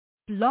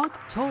Blog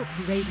Talk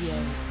Radio.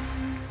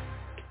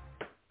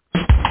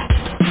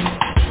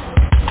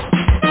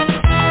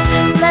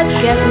 Let's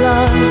get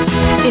lost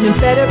in a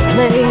better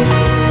place.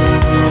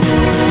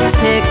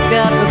 Pick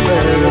up a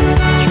book,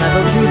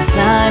 travel through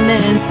time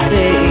and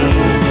space.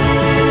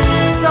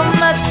 So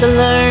much to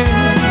learn,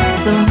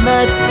 so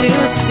much to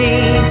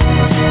see.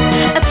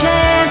 A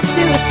chance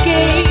to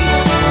escape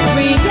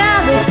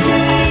reality.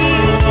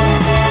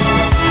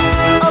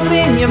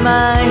 Open your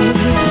mind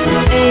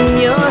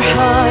and your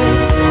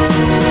heart.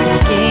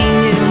 Gain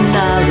new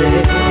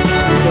knowledge,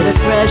 get a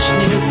fresh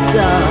new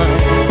start.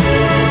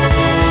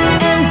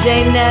 MJ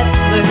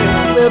Network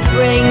will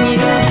bring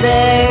you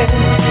there.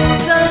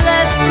 So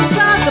let's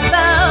talk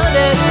about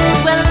it.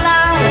 We're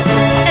live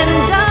and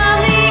on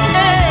the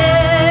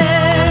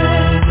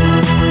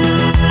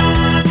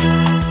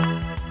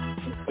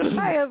air.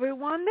 Hi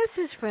everyone, this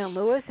is Fran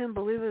Lewis, and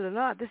believe it or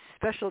not, this is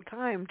special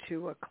time,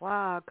 2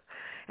 o'clock,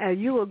 and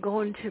you are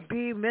going to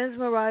be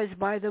mesmerized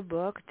by the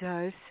book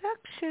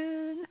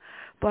Dissection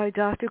by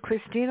Dr.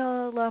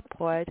 Christina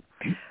Laporte.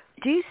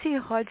 DC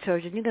heart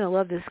surgeon, you're going to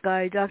love this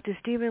guy. Dr.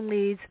 Stephen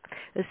Leeds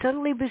is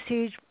suddenly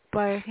besieged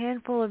by a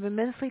handful of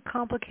immensely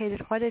complicated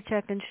heart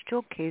attack and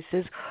stroke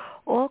cases,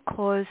 all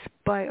caused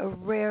by a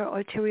rare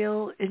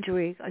arterial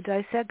injury, a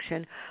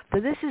dissection.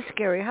 But this is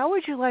scary. How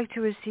would you like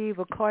to receive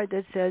a card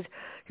that says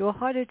your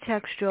heart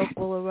attack stroke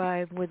will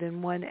arrive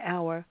within 1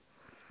 hour?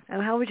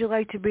 And how would you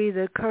like to be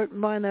the Kurt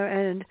Milner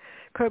and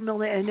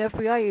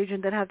FBI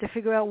agent that have to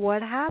figure out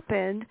what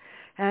happened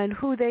and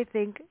who they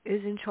think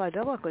is in charge?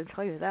 I'm not going to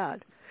tell you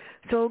that.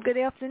 So good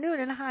afternoon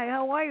and hi,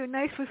 how are you?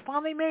 Nice, we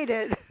finally made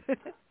it.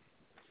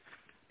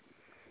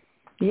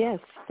 Yes,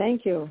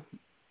 thank you.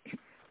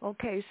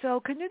 Okay, so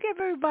can you give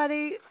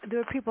everybody, there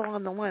are people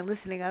on the line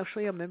listening,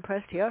 actually, I'm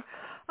impressed here,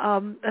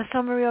 a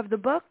summary of the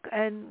book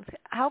and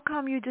how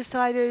come you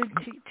decided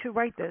to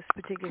write this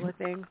particular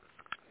thing?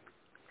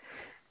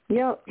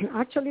 Yeah,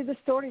 actually the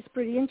story is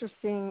pretty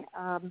interesting,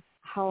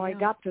 how I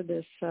got to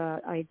this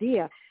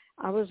idea.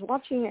 I was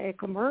watching a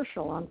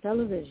commercial on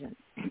television,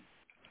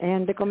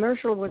 and the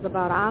commercial was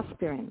about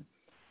aspirin.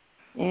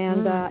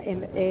 And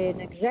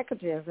an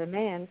executive, a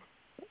man,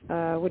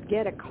 would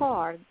get a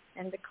card,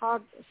 and the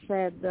card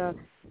said,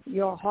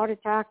 your heart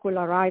attack will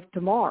arrive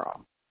tomorrow.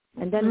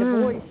 And then the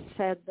voice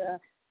said,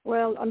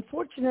 well,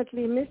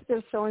 unfortunately,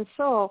 Mr.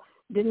 So-and-so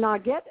did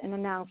not get an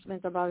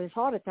announcement about his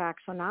heart attack,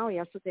 so now he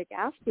has to take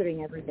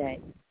aspirin every day.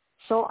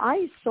 So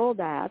I saw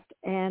that,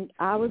 and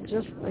I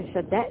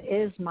said, that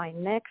is my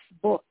next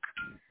book.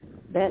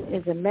 That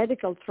is a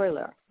medical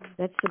thriller.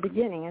 That's the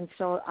beginning. And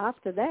so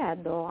after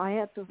that, though, I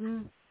had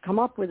to come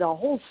up with a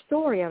whole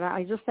story. And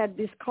I just had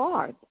this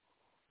card.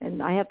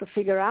 And I had to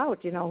figure out,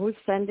 who's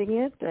sending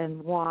it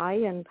and why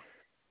and,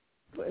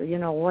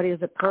 what is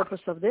the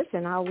purpose of this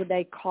and how would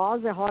they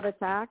cause a heart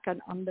attack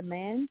on the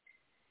man.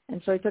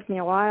 And so it took me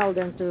a while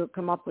then to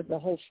come up with the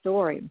whole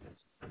story.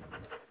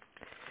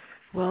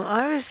 Well,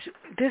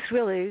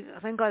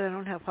 thank God I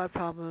don't have heart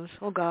problems.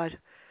 Oh, God.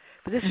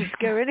 But this would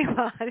scare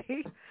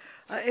anybody.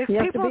 If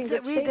you people have to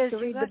read this, to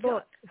read the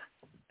book.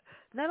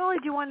 Not only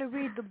do you want to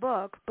read the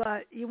book,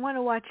 but you want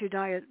to watch your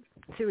diet.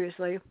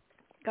 Seriously.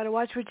 Got to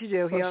watch what you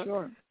do here. For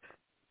sure.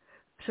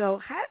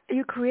 So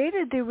you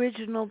created the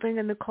original thing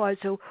in the card.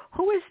 So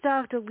who is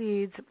Dr.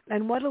 Leeds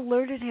and what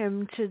alerted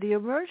him to the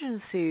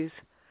emergencies?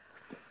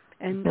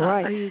 And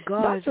right.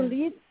 Dr.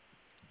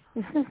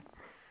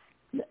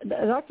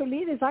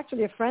 Leeds is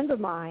actually a friend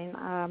of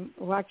mine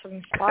who actually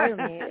inspired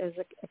me as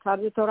a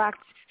cardiothoracic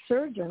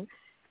surgeon.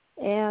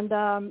 And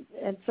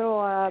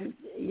so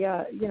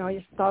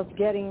he starts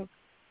getting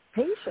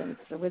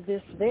patients with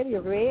this very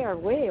rare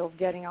way of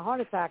getting a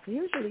heart attack.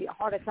 Usually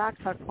heart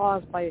attacks are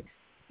caused by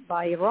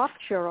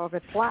rupture of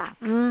a plaque,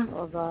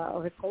 of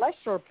a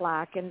cholesterol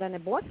plaque, and then a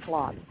blood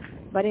clot.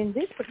 But in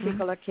this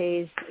particular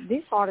case,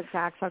 these heart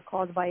attacks are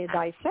caused by a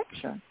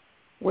dissection,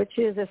 which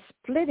is a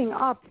splitting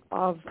up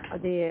of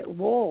the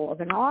wall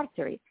of an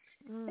artery.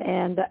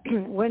 And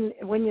when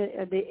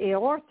the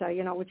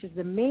aorta, which is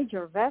the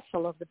major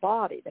vessel of the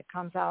body that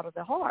comes out of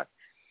the heart,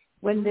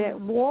 when the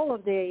wall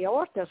of the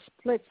aorta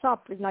splits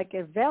up like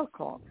a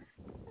Velcro,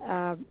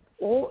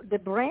 all the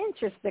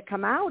branches that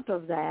come out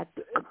of that,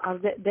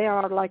 they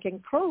are like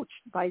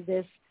encroached by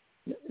this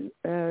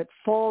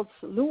false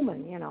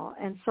lumen,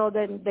 and so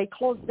then they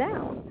close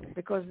down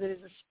because there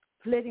is a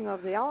splitting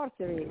of the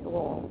artery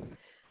wall.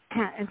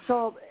 And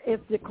so if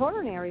the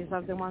coronaries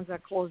are the ones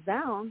that close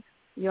down,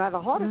 you have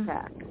a heart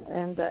attack.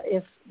 And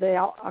if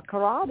the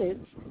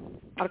carotids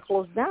are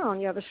closed down,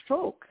 you have a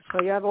stroke.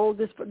 So you have all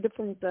these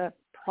different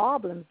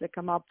problems that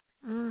come up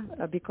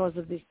because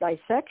of this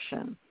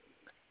dissection.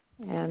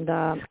 And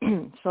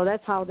so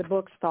that's how the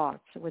book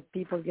starts, with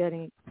people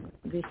getting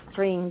these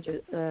strange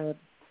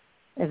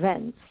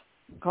events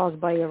caused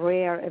by a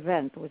rare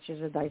event, which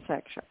is a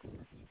dissection.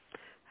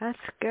 That's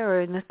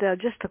scary. And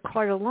just the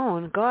card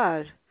alone,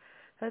 God.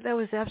 That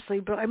was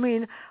absolutely I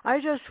mean, I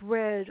just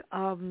read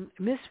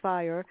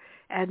Misfire,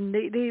 and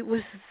they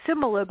was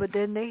similar, but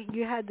then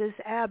you had this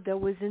ab that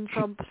was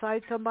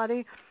inside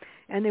somebody,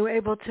 and they were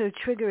able to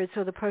trigger it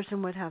so the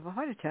person would have a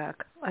heart attack.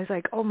 I was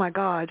like, oh, my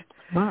God.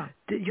 Wow.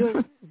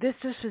 This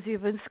was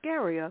even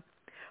scarier.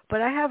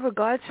 But I have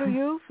regards for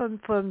you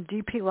from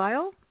D.P.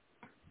 Lyle.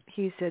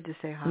 He said to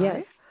say hi.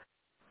 Yes.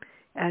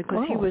 And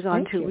because he was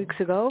on 2 you. weeks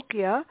ago,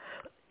 yeah.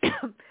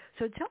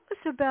 So tell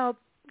us about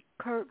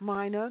Kurt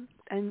Miner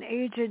and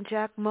Agent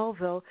Jack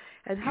Mulville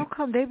and how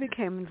come they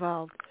became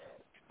involved.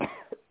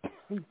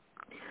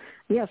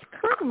 Yes,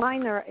 Kurt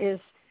Miner is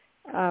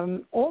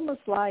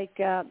almost like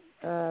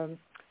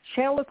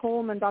Sherlock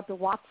Holmes and Dr.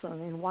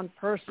 Watson in one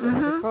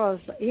person because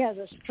he has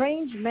a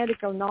strange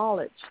medical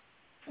knowledge.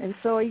 And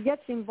so he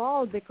gets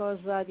involved because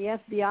the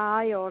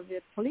FBI or the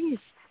police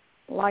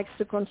likes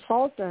to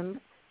consult him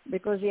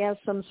because he has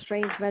some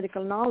strange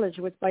medical knowledge,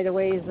 which, by the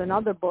way, is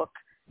another book,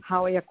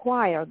 how he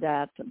acquired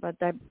that, but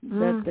that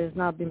has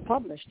not been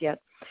published yet.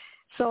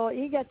 So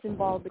he gets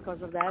involved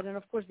because of that. And,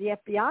 of course, the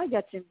FBI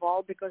gets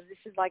involved because this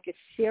is like a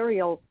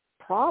serial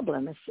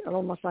problem. It's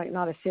almost like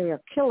not a serial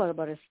killer,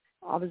 but it's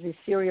obviously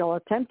serial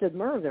attempted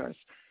murders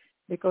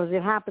because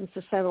it happens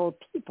to several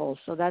people.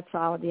 So that's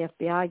how the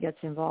FBI gets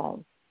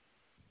involved.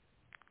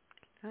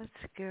 That's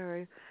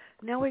scary.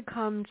 Now we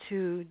come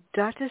to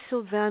Dr.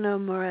 Silvana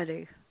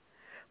Moretti.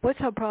 What's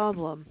her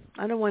problem?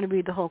 I don't want to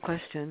read the whole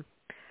question.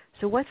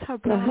 So what's her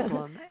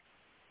problem?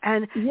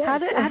 And yes.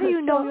 how do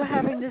you know you're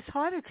having this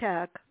heart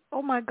attack?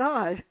 Oh, my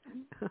God.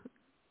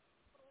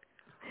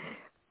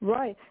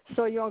 Right.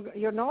 So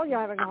you know you're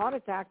having a heart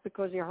attack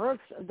because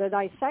the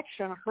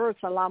dissection hurts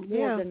a lot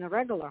more than a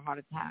regular heart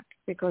attack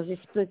because it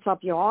splits up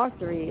your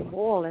artery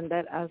wall, and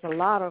that has a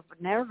lot of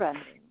nerve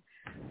endings.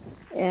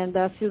 And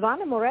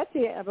Silvana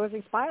Moretti was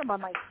inspired by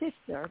my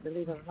sister,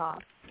 believe it or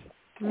not.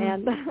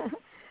 And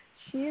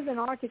she is an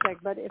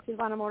architect, but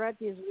Silvana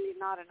Moretti is really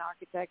not an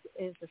architect,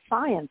 is a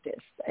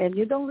scientist. And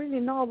you don't really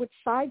know which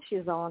side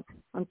she's on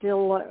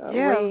until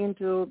way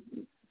into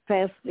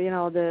past,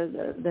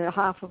 the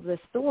half of the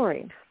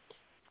story.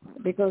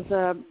 Because,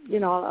 a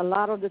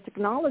lot of the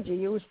technology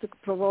used to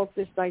provoke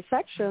these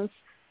dissections,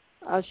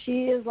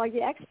 she is like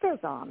the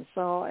expert on.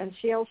 So, and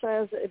she also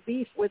has a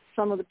beef with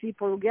some of the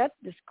people who get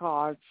this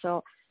card.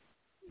 So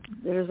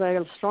there's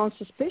a strong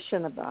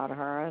suspicion about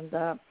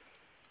her.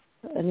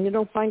 And you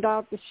don't find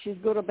out if she's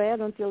good or bad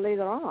until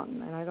later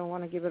on. And I don't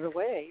want to give it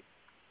away.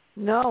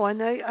 No,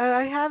 and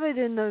I have it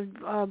in the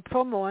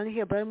promo on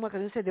here, but I'm not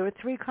going to say there were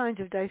 3 kinds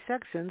of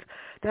dissections.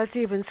 That's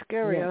even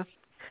scarier. Yes.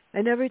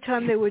 And every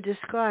time they were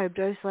described,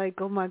 I was like,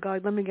 oh, my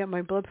God, let me get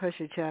my blood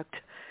pressure checked.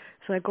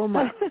 It's like, oh,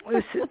 my.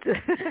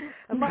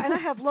 And I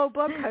have low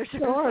blood pressure.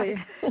 Sorry.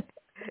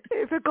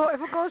 If it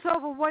goes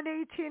over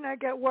 118, I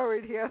get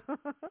worried here.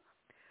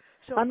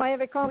 So I might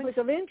have a conflict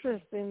of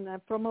interest in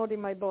promoting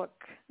my book.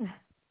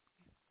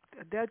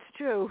 That's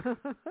true.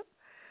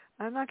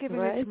 I'm not giving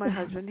it to my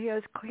husband.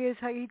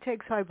 He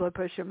takes high blood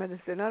pressure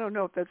medicine. I don't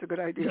know if that's a good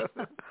idea.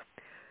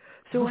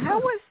 So how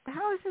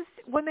is this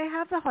when they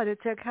have the heart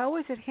attack? How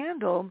is it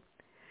handled,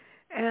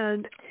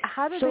 and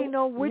how do they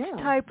know which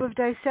type of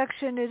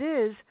dissection it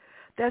is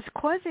that's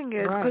causing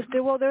it? Because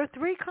there are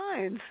 3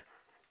 kinds.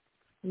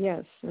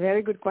 Yes,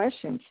 very good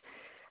questions.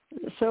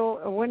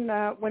 So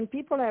when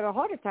people have a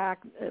heart attack,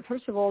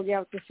 first of all, you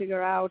have to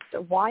figure out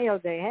why are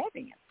they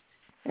having it.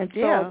 And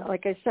so,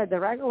 like I said, the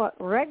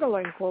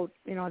regular, in quote,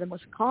 the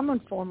most common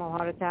form of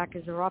heart attack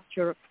is a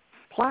rupture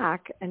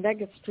plaque, and that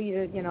gets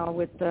treated,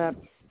 with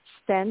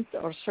stent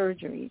or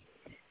surgery.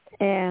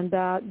 And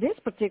this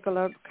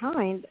particular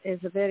kind is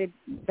a very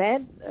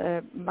bad,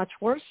 much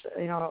worse,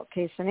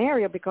 case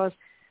scenario because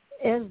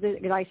as the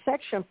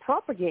dissection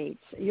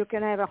propagates, you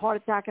can have a heart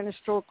attack and a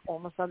stroke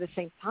almost at the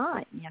same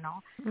time,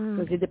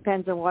 because it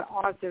depends on what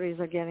arteries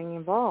are getting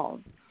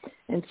involved.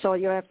 And so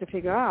you have to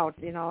figure out,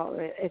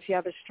 if you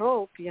have a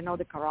stroke,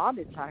 the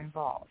carotids are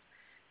involved,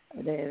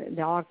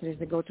 the arteries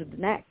that go to the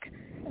neck.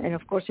 And,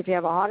 of course, if you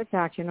have a heart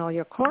attack,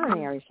 your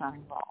coronaries are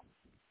involved.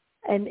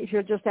 And if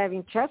you're just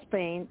having chest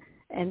pain,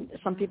 and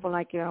some people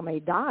may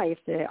die if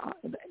the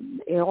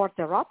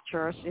aorta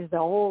ruptures, is the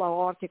whole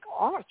aortic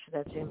arch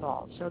that's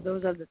involved. So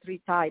those are the 3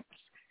 types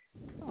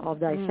of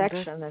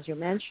dissection, as you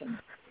mentioned.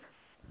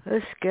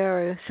 That's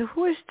scary. So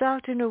who is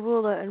Dr.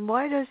 Narula, and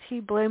why does he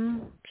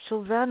blame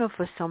Silvana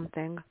for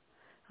something?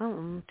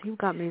 He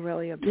got me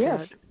really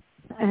upset.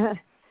 Yes.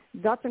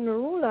 Dr.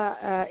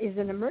 Narula is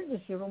an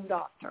emergency room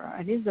doctor,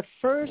 and he's the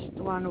first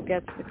one who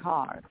gets the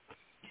card.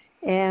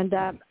 And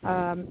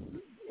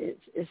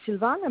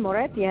Silvana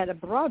Moretti had a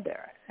brother,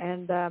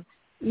 and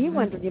he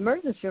went to the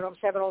emergency room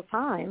several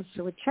times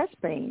with chest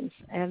pains,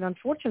 and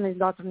unfortunately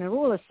Dr.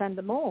 Narula sent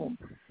him home.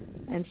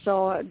 And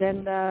so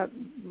then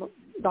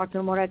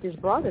Dr. Moretti's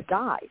brother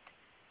died.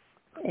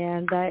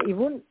 And he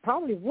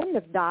probably wouldn't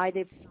have died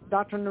if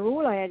Dr.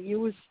 Narula had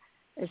used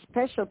a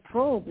special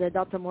probe that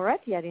Dr.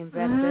 Moretti had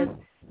invented.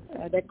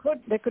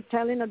 They could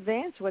tell in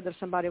advance whether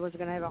somebody was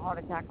going to have a heart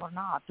attack or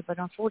not. But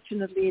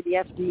unfortunately, the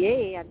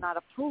FDA had not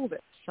approved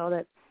it, so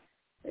that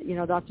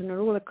Dr.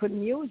 Narula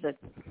couldn't use it.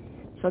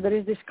 So there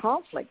is this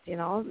conflict.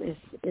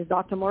 Is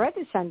Dr.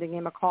 Moretti sending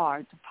him a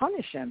card to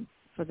punish him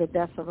for the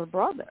death of a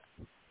brother?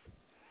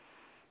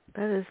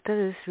 That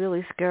is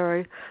really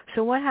scary.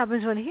 So what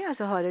happens when he has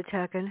a heart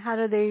attack, and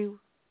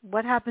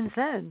what happens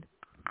then?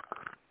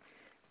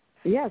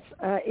 Yes,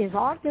 his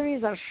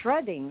arteries are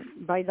shredding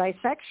by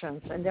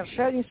dissections, and they're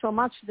shredding so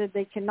much that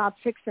they cannot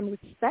fix them with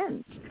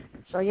stents.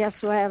 So he has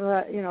to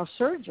have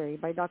surgery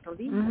by Dr.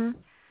 Lehman.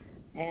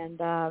 And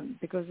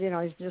because,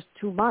 it's just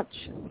too much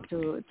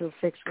to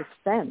fix with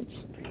stents.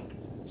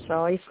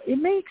 So it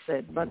makes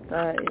it, but,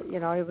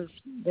 it was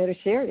very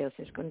serious.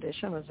 His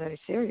condition was very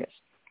serious.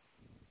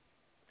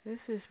 This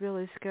is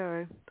really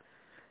scary,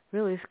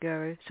 really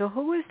scary. So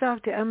who is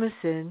Dr.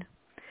 Emerson,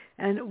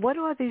 and what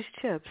are these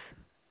chips?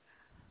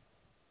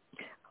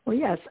 Well,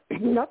 yes,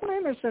 Dr.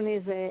 Emerson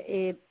is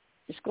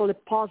it's called a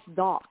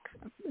postdoc.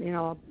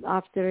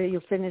 After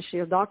you finish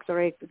your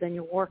doctorate, then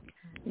you work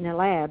in a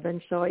lab.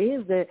 And so he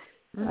is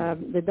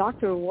the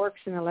doctor who works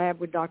in a lab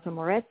with Dr.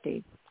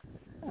 Moretti,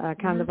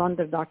 kind of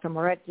under Dr.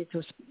 Moretti,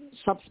 to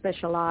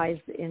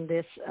subspecialized in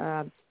this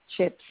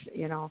chips,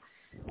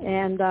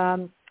 And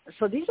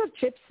so these are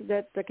chips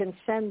that can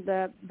send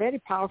very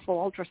powerful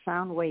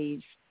ultrasound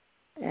waves.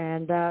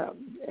 And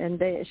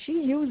she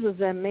uses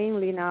them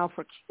mainly now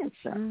for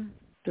cancer,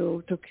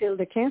 to kill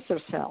the cancer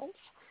cells.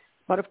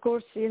 But of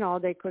course,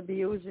 they could be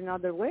used in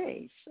other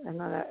ways.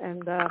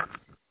 And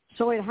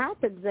so it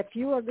happens that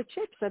few of the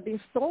chips have been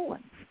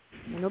stolen.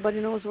 And nobody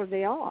knows where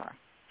they are.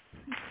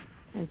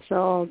 And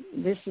so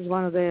this is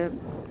one of the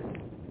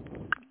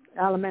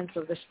elements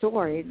of the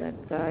story that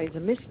is a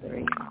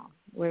mystery,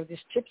 where these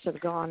chips have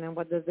gone and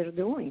what they're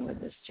doing with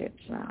these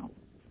chips now.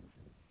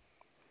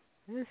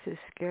 This is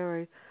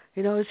scary.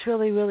 It's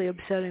really, really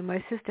upsetting.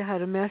 My sister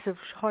had a massive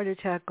heart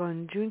attack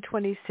on June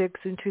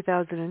 26th in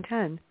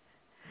 2010.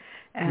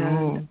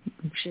 And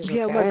she's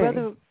my okay.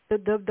 brother,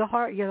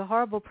 the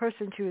horrible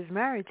person she was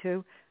married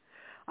to,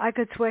 I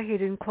could swear he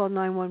didn't call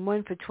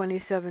 911 for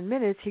 27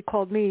 minutes. He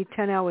called me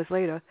 10 hours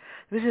later.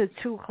 This is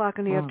at 2 o'clock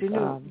in the afternoon.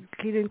 God.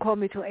 He didn't call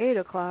me till 8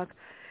 o'clock.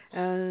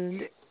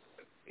 And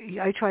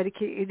I try to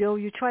keep,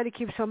 you try to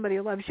keep somebody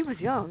alive. She was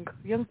young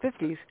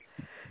 50s.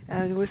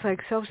 And it was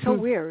like so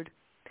weird.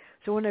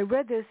 So when I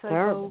read this, I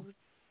go,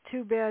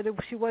 too bad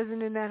she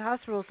wasn't in that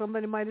hospital.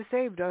 Somebody might have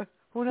saved her.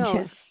 Who knows?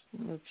 Yes,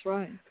 that's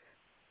right.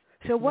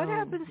 So what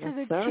happens to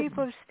the chief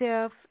of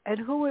staff,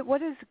 and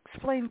what is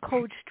explained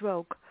code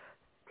stroke?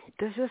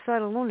 This just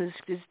that alone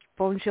is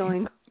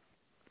bone-chilling.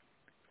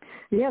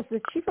 Yes, the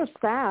chief of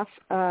staff,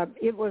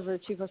 it was the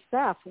chief of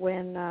staff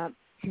when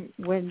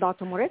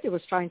Dr. Moretti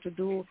was trying to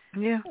do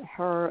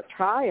her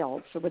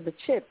trials with the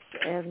chips,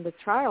 and the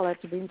trial had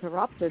to be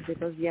interrupted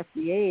because the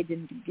FDA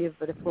didn't give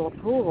the full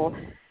approval.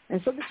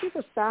 And so the chief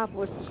of staff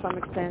was, to some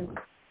extent,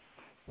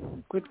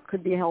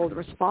 could be held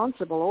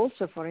responsible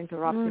also for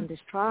interrupting this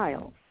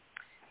trial.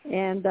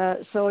 And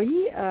so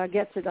he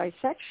gets a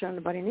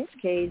dissection, but in his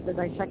case, the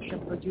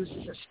dissection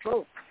produces a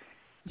stroke.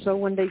 So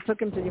when they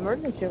took him to the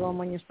emergency room,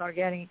 when you start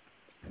getting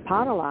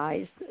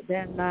paralyzed,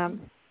 then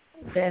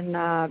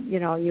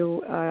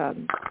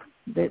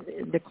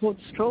the code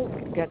stroke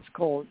gets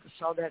called,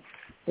 so that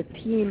the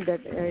team that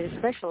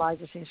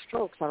specializes in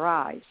strokes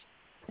arrives,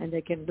 and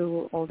they can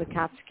do all the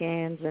CAT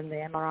scans and the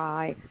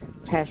MRI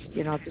test,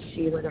 to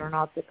see whether or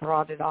not the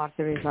carotid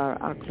arteries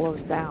are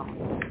closed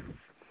down.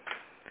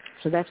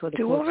 So that's what the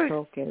code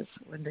stroke is.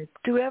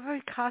 Does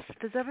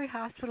every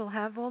hospital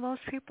have all those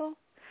people?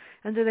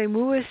 And do they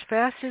move as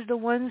fast as the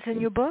ones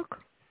in your book?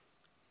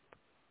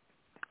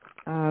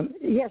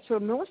 Yes, so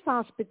most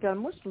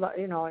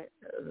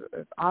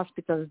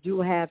hospitals do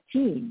have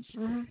teams.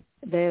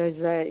 There's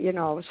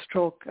a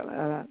stroke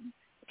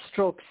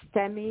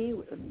STEMI,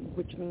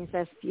 which means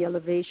ST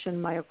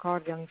elevation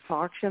myocardial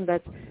infarction.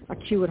 That's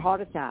acute heart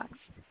attacks.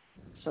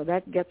 So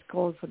that gets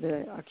called for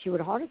the acute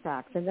heart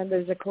attacks. And then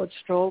there's a code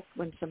stroke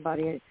when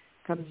somebody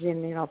comes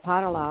in,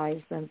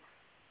 paralyzed, and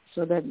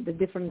so that the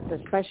different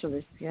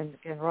specialists can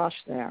rush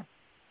there.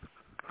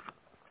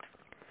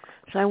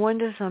 So I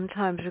wonder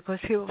sometimes, because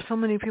so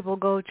many people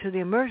go to the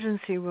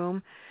emergency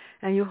room,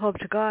 and you hope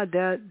to God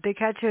that they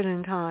catch it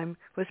in time.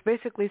 Because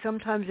basically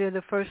sometimes they're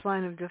the first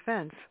line of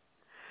defense,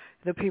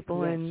 the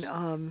people in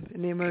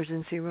the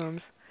emergency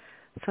rooms.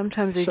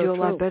 Sometimes they do a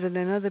lot better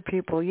than other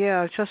people.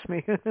 Yeah, trust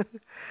me.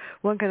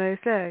 What can I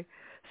say?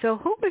 So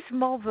who is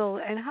Mulville,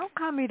 and how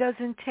come he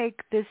doesn't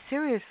take this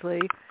seriously?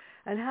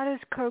 And how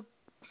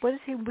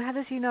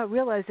does he not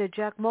realize that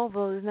Jack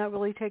Mulville is not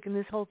really taking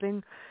this whole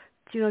thing,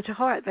 to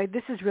heart? Like,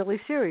 this is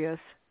really serious.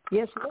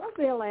 Yes,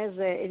 Mulville has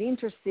an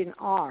interesting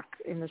arc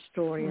in the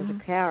story as a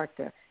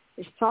character.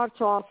 It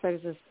starts off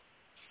as a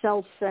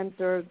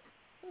self-centered,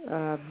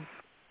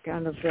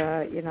 kind of,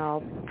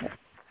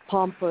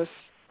 pompous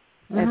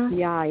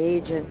FBI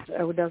agent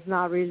who does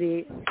not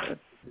really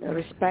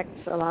respect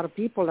a lot of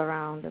people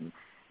around him.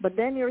 But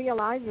then he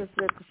realizes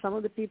that some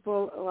of the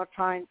people who are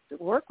trying to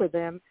work with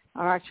him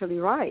are actually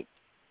right,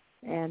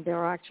 and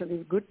they're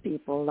actually good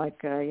people. Like,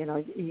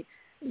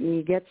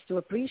 he gets to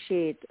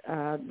appreciate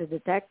the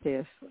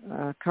detective,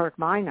 Kirk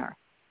Miner.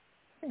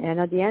 And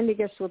at the end, he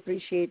gets to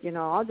appreciate,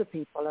 other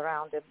people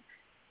around him.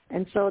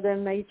 And so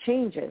then he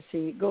changes.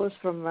 He goes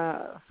from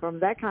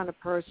that kind of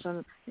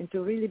person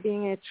into really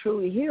being a true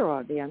hero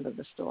at the end of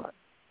the story.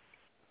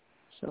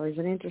 So it's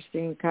an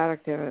interesting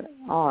character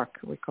arc,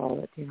 we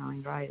call it,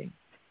 in writing.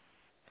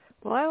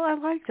 Well, I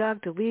like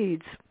Dr.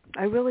 Leeds.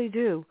 I really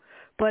do.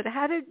 But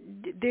how did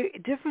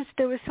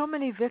there were so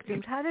many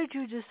victims. How did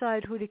you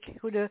decide who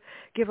to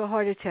give a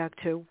heart attack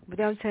to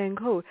without saying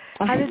who?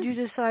 How did you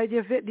decide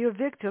your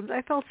victims?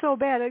 I felt so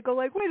bad. I go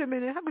like, wait a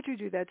minute, how could you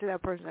do that to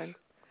that person?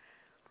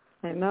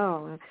 I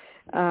know.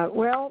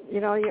 Well,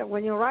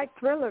 when you write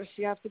thrillers,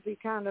 you have to be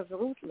kind of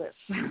ruthless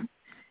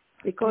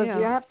because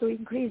you have to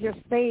increase your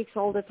stakes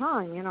all the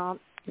time.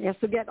 It has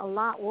to get a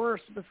lot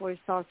worse before it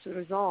starts to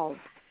resolve.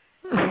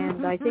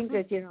 And I think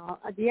that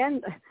at the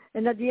end,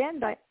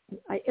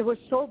 it was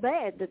so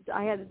bad that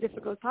I had a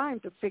difficult time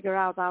to figure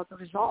out how to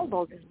resolve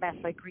all this mess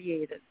I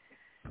created,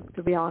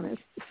 to be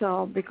honest.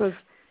 So because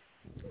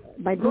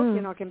my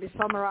book, can be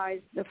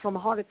summarized from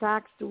heart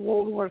attacks to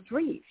World War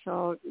III.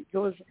 So it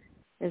goes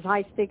as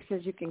high stakes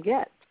as you can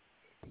get.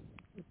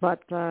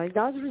 But it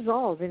does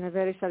resolve in a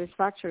very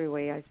satisfactory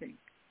way, I think.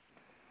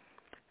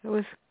 It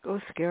was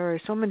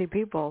scary. So many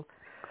people.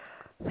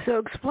 So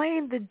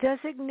explain the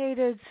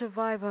designated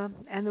survivor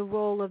and the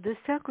role of the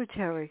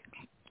secretary.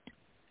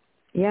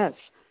 Yes.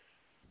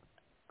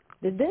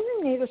 The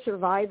designated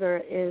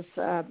survivor is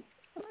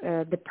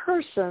the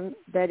person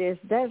that is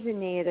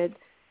designated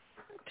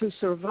to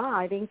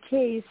survive in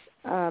case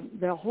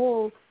the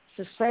whole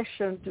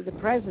succession to the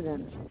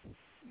president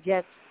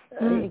gets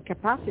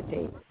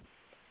incapacitated.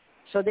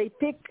 So they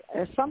pick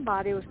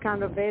somebody who's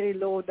kind of very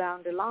low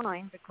down the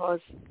line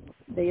because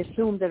they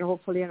assume that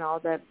hopefully,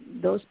 that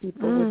those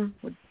people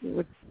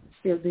would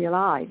still be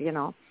alive,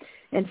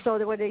 And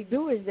so what they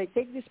do is they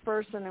take this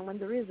person, and when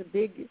there is a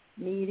big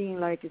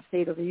meeting like a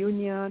State of the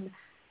Union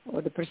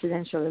or the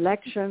presidential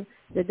election,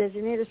 the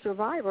designated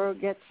survivor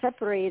gets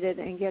separated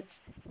and gets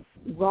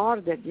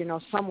guarded,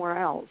 somewhere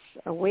else,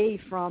 away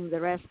from the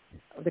rest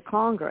of the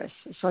Congress.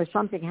 So if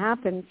something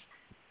happens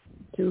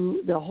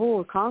to the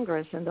whole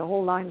Congress and the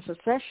whole line of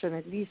succession,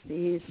 at least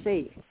he is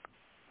safe.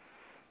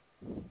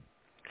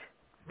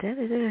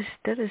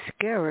 That is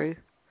scary.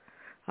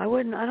 I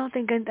don't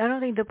think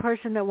the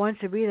person that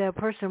wants to be that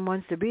person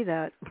wants to be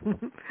that.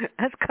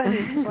 That's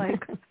kind of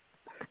like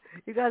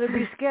you got to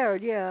be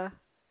scared, yeah.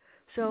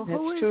 So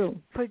who is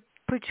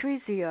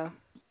Patricia?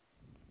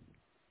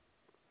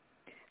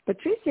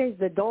 Patricia is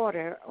the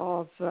daughter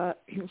of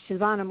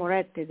Silvana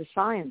Moretti, the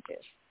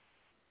scientist,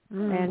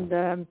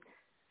 and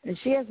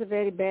she has a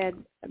very bad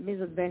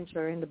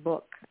misadventure in the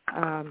book,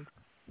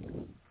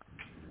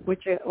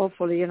 which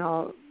hopefully,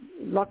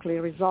 luckily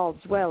resolves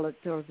well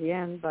towards the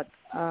end. But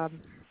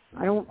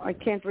I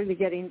can't really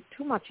get in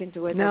too much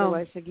into it,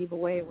 otherwise I give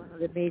away one of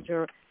the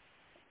major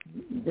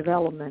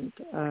development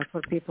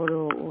for people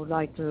who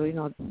like to,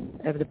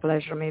 have the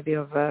pleasure maybe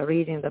of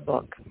reading the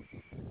book.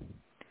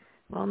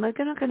 Well,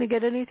 they're not going to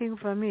get anything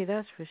from me,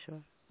 that's for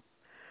sure.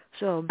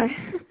 So,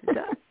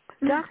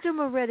 Dr.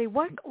 Moretti,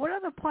 what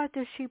other part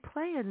does she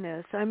play in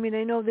this? I mean,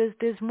 I know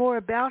there's more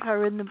about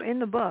her in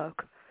the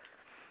book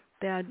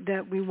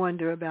that we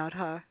wonder about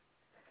her.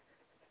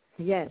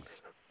 Yes,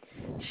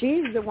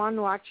 she's the one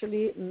who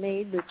actually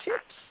made the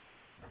chips.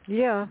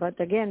 Yeah. But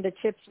again, the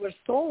chips were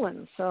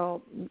stolen,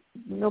 so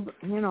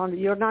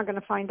you're not going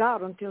to find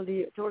out until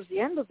towards the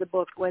end of the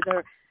book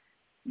whether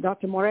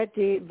Dr.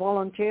 Moretti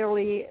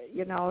voluntarily,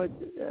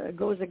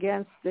 goes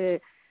against the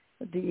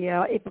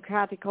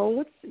Hippocratic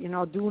oath,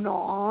 do no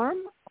harm,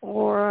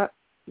 or,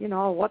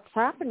 what's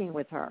happening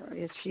with her.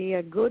 Is she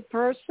a good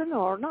person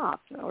or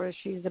not, or is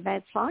she a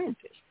bad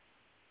scientist?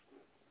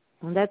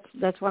 And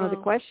that's one of the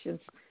questions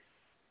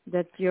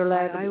that you're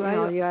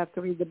allowed, you have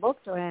to read the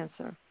book to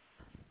answer.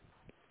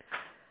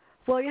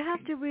 Well, you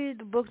have to read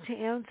the book to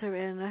answer,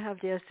 and I have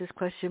to ask this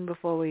question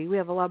before we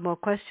have a lot more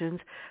questions.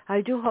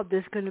 I do hope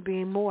there's going to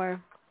be more,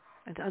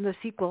 another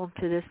sequel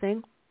to this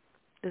thing.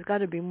 There's got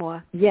to be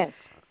more. Yes.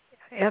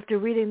 After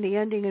reading the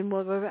ending and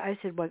whatever, I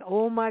said, "Well,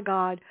 oh my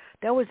God,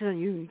 that was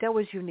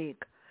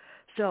unique."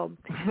 So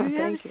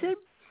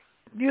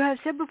you have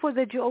said before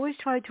that you always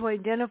try to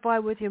identify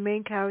with your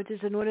main characters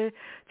in order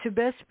to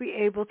best be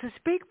able to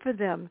speak for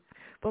them.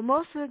 But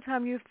most of the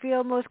time, you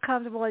feel most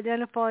comfortable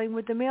identifying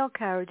with the male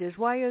characters.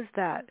 Why is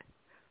that?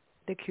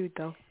 They're cute,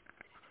 though,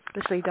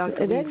 especially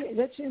Dr. Lee.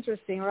 That's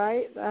interesting,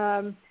 right?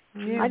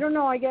 I don't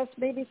know. I guess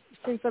maybe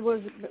since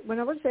when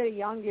I was very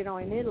young,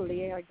 in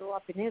Italy, I grew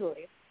up in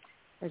Italy,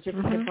 as you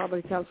can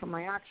probably tell from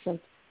my accent.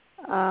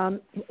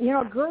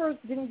 Girls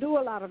didn't do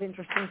a lot of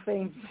interesting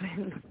things.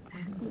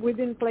 We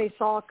didn't play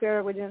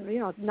soccer. We didn't,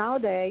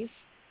 nowadays,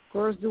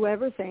 girls do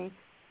everything,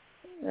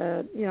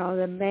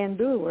 the men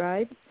do,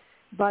 right?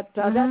 But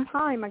that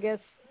time, I guess,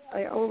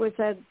 I always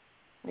had,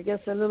 a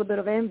little bit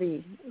of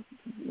envy.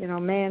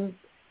 Men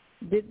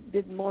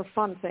did more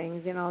fun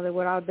things. They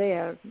were out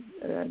there.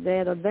 They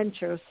had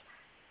adventures,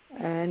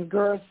 and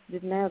girls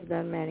didn't have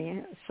that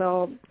many.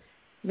 So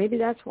maybe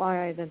that's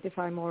why I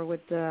identify more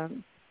with, with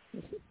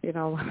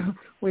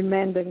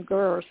men than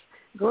girls.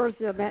 Girls,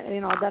 at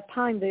that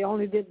time, they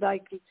only did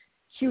like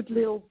cute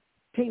little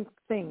pink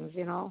things,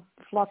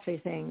 fluffy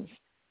things.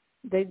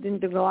 They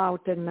didn't go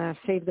out and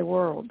save the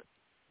world.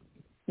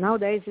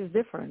 Nowadays it's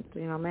different.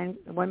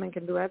 Women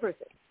can do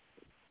everything.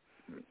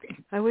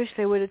 I wish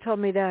they would have told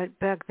me that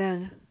back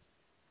then.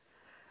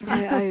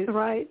 I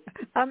right.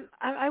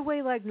 I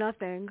weigh like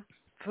nothing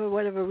for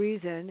whatever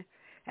reason,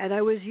 and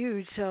I was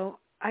huge, so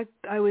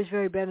I was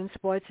very bad in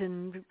sports,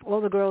 and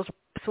all the girls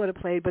sort of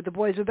played, but the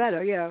boys were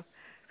better, yeah.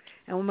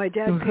 And when my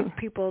dad picked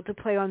people to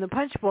play on the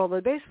punch ball,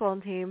 the baseball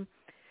team,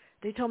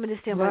 they told me to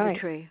stand by the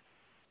tree.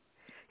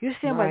 You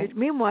stand by the.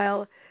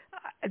 Meanwhile,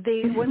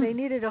 when they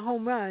needed a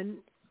home run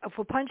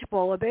for punch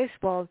ball or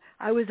baseball,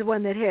 I was the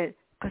one that hit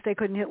because they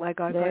couldn't hit like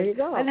I could. There you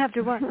go. I didn't have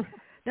to run.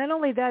 Not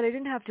only that, I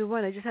didn't have to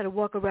run. I just had to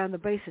walk around the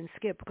base and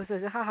skip because I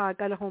said, I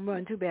got a home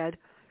run. Too bad.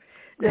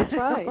 That's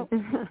right.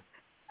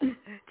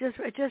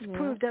 It just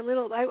proved that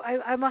little.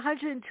 I'm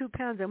 102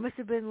 pounds. I must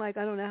have been like,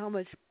 I don't know how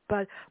much,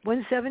 but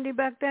 170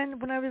 back then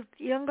when I was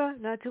younger,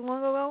 not too long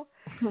ago.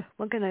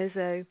 What can I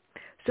say?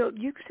 So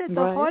you said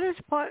the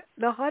hardest part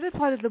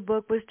of the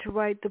book was to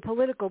write the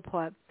political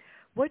part.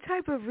 What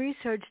type of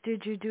research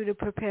did you do to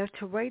prepare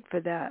to write for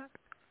that?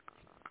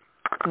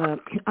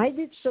 I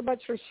did so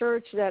much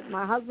research that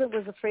my husband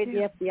was afraid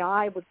the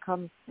FBI would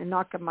come and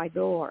knock on my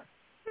door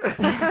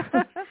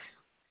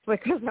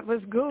because I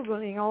was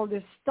Googling all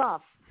this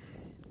stuff.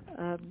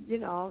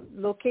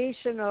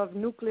 Location of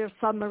nuclear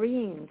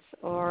submarines,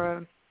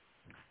 or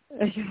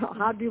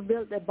how do you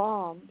build a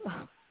bomb?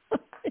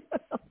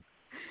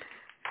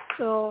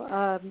 So,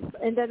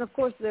 and then of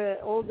course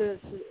all this,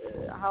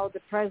 how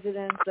the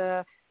president,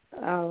 the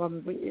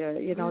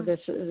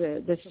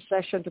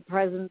succession to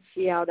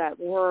presidency, how that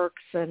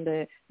works, and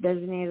the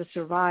designated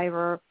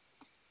survivor.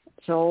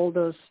 So all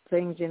those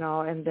things,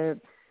 and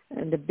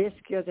the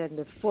biscuit and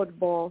the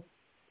football.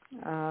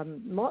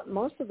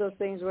 Most of those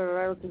things were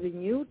relatively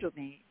new to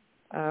me,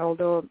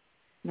 although,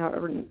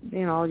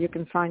 you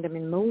can find them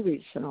in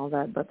movies and all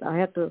that. But I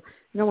had to,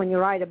 when you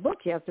write a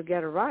book, you have to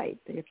get it right.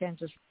 You can't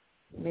just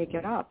make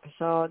it up.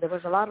 So there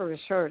was a lot of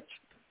research,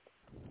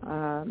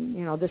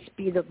 the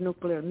speed of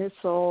nuclear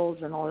missiles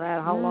and all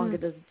that. How long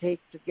does it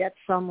take to get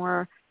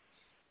somewhere?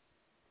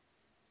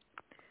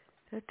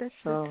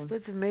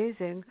 That's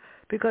amazing,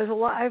 because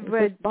I've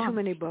read too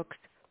many books.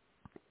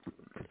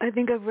 I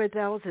think I've read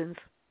thousands.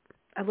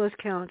 I lost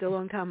count a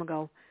long time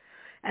ago.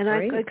 And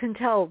I can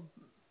tell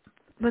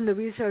when the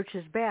research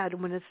is bad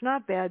and when it's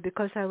not bad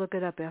because I look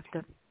it up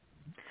after.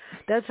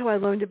 That's how I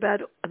learned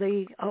about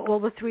all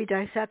the 3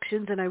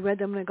 dissections, and I read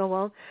them and I go,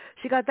 well,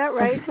 she got that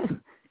right.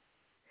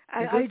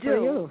 I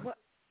do.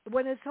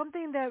 When it's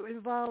something that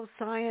involves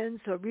science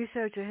or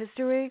research or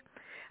history,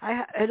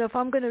 and if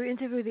I'm going to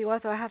interview the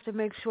author, I have to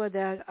make sure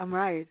that I'm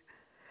right,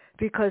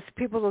 because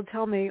people will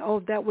tell me,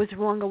 oh, that was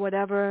wrong or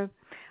whatever,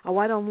 oh,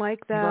 I don't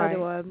like that,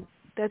 or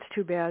that's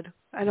too bad.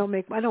 I don't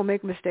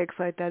make mistakes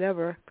like that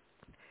ever.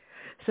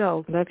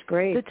 So that's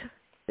great.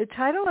 The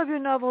title of your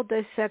novel,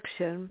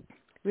 Dissection,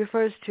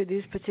 refers to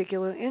these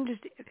particular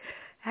industries.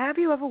 Have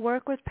you ever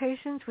worked with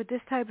patients with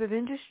this type of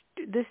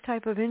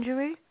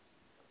injury?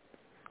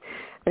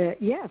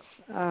 Yes.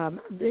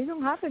 They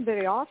don't happen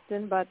very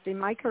often, but in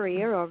my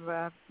career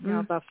of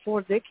about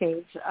 4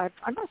 decades,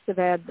 I must have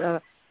had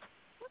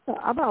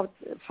about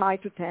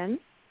 5 to 10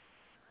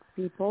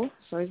 people,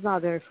 so it's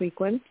not very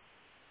frequent.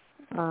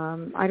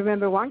 I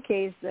remember one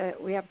case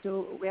that we have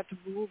to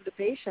move the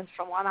patient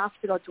from one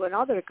hospital to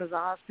another because the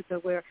hospital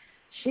where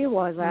she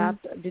was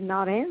at did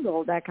not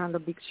handle that kind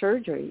of big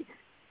surgery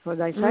for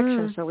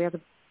dissection. So we had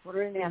to put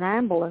her in an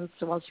ambulance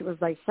while she was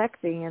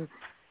dissecting, and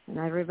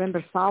I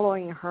remember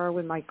following her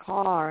with my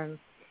car, and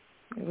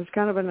it was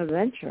kind of an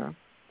adventure,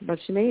 but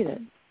she made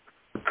it.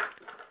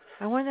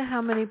 I wonder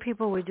how many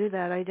people would do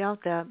that. I doubt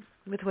that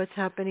with what's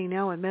happening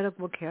now in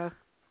medical care.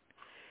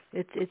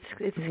 It's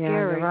scary. Yeah,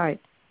 you're right.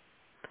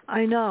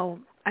 I know.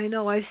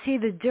 I see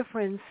the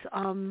difference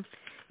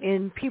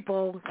in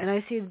people, and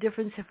I see the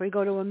difference if we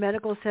go to a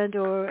medical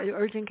center or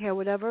urgent care,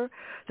 whatever.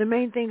 The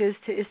main thing is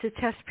to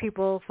test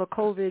people for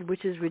COVID,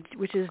 which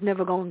is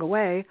never going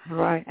away,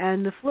 right?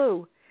 And the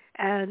flu.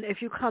 And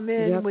if you come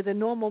in with a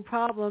normal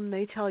problem,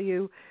 they tell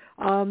you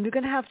you're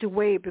going to have to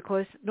wait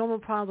because normal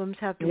problems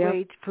have to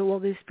wait for all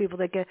these people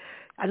that get.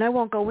 And I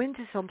won't go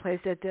into some place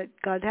that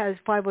God has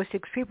 5 or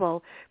 6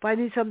 people. If I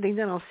need something,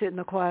 then I'll sit in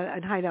the car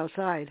and hide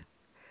outside.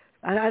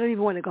 I don't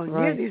even want to go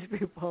near these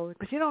people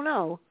because you don't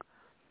know.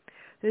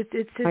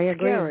 It's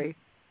scary.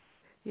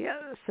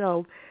 Yeah.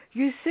 So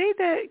you say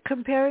that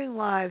comparing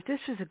lives. This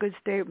is a good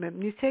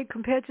statement. You say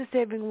compared to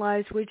saving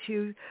lives, which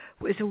is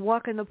a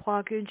walk in the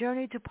park. Your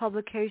journey to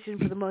publication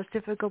for the most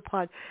difficult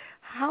part.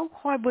 How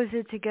hard was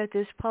it to get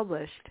this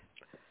published?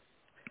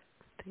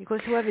 Because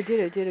whoever did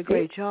it did a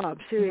great job.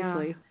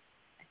 Seriously.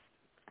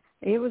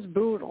 Yeah. It was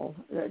brutal.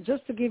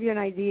 Just to give you an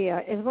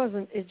idea,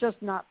 it's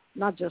just not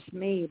just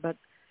me, but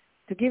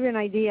to give you an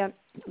idea,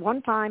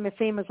 one time a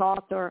famous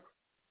author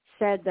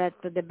said that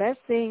the best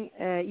thing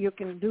you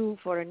can do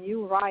for a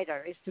new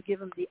writer is to give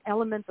him the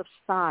element of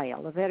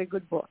style, a very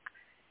good book.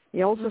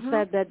 He also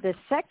said that the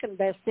second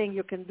best thing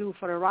you can do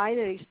for a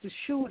writer is to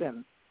shoot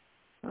him.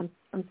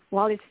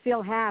 while it's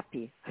still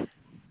happy.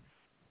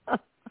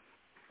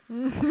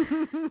 And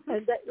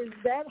it's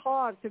that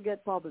hard to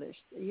get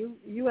published.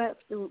 You have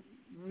to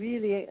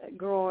really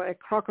grow a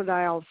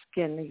crocodile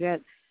skin. You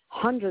get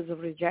hundreds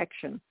of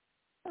rejection.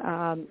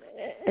 And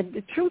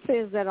the truth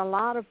is that a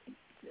lot of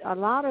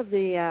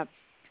the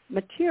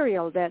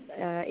material that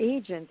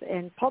agents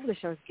and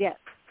publishers get,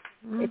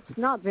 it's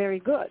not very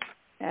good.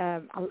 They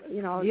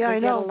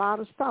get a lot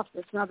of stuff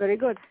that's not very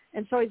good.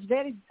 And so it's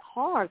very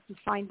hard to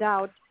find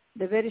out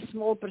the very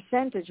small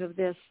percentage of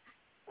this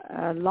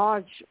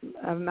large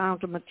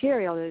amount of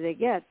material that they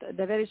get.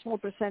 The very small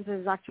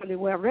percentage is actually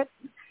well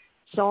written.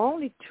 So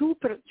only 2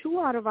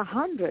 out of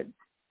 100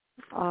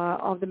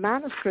 of the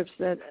manuscripts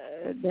that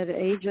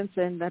agents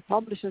and the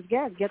publishers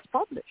gets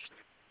published.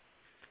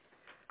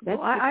 That's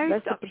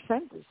the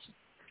percentage.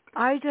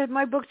 I did.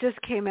 My book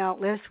just came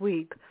out last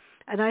week,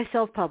 and I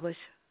self-published.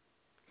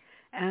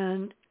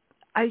 And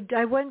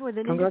I went with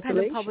an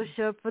independent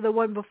publisher for the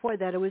one before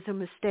that. It was a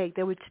mistake.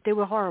 They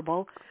were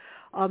horrible.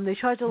 They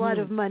charged a lot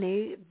of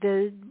money.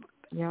 The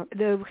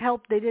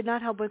help, they did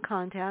not help with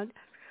content.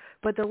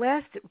 But the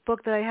last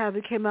book that I have,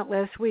 it came out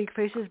last week,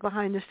 Faces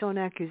Behind the Stone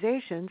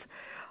Accusations.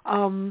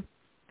 My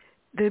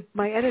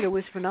editor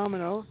was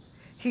phenomenal.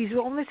 He's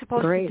only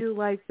supposed to do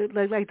like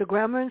the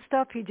grammar and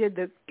stuff. He did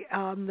the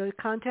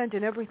content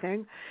and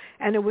everything,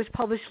 and it was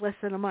published less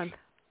than a month.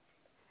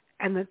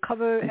 And the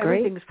cover,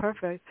 everything is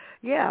perfect.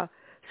 Yeah.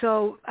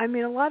 So, I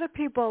mean, a lot of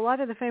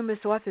the famous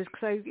authors,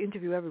 because I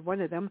interview every one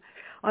of them,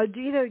 are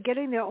either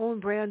getting their own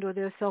brand or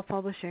they're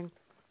self-publishing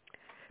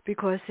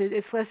because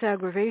it's less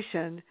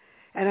aggravation.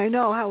 And I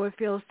know how it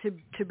feels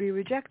to be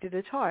rejected.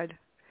 It's hard.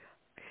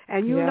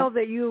 And you know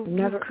that you've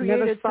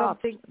created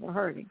something.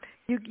 Hurting.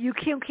 You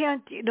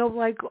can't,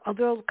 like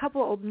there are a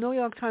couple of New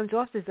York Times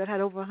authors that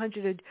had over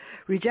 100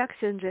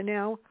 rejections,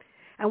 and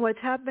what's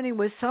happening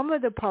with some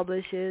of the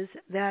publishers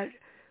that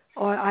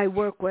I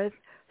work with,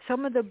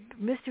 some of the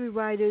mystery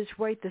writers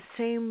write the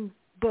same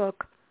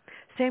book,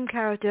 same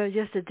character,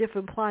 just a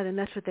different plot, and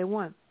that's what they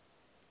want.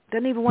 They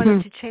don't even want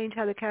them to change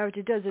how the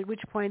character does, at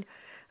which point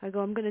I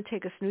go, I'm going to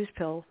take a snooze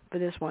pill for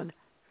this one.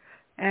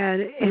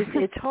 And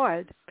it's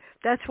hard.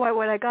 That's why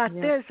when I got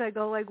this, I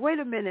go like, wait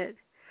a minute.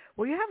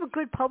 Well, you have a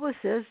good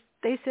publicist.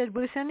 They said,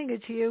 we're sending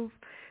it to you.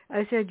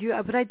 I said,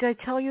 but I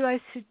tell you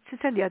I should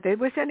send it.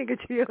 We're sending it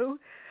to you.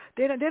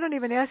 They don't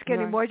even ask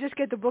anymore. Just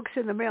get the books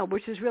in the mail,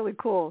 which is really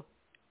cool.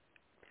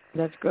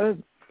 That's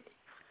good.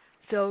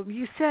 So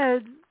you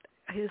said,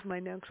 here's my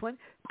next one,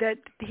 that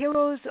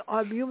heroes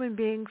are human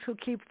beings who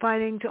keep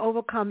fighting to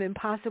overcome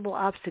impossible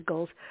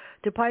obstacles,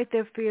 to fight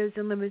their fears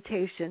and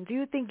limitations. Do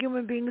you think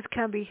human beings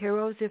can be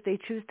heroes if they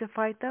choose to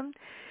fight them?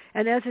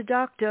 And as a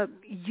doctor,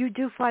 you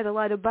do fight a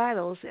lot of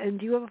battles. And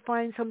do you ever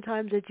find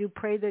sometimes that you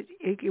pray that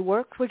it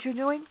works, what you're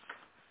doing?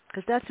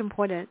 Because that's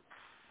important.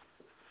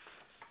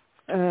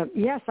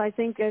 Yes, I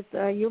think that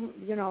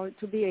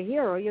to be a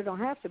hero, you don't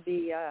have to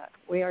be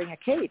wearing a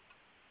cape.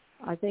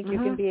 I think you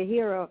can be a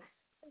hero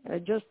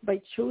just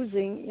by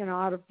choosing,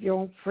 out of your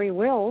own free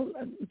will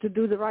to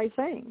do the right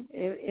thing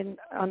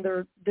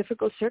under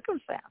difficult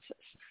circumstances.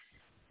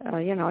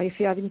 If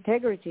you have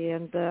integrity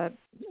and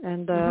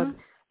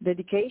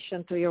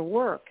dedication to your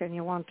work and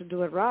you want to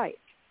do it right,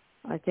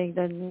 I think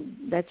then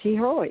that's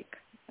heroic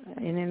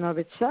in and of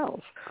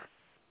itself.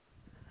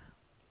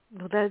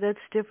 Well, that's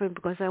different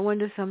because I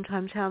wonder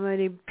sometimes how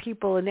many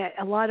people in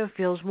a lot of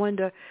fields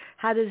wonder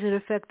how does it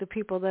affect the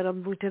people that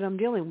I'm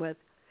dealing with?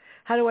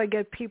 How do I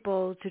get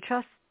people to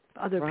trust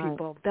other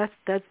people? That's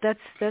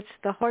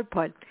the hard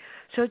part.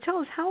 So tell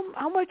us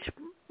how much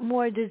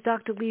more does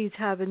Dr. Leeds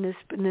have in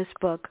this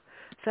book?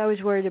 So I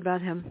was worried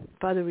about him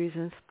for other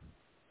reasons.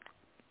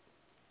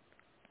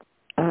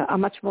 How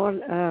much more?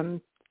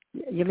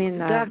 You mean?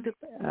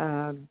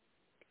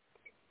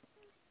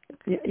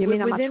 You mean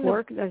how much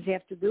work does he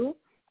have to do?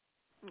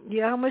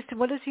 Yeah, how much?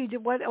 What does he do?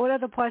 What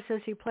other parts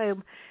does he play?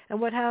 And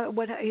what? I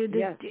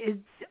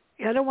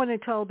don't want to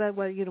tell about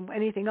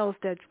anything else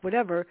that's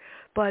whatever.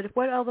 But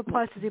what other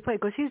parts does he play?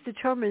 Because he's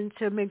determined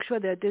to make sure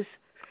that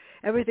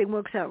everything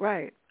works out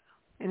right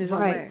in his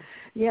own way.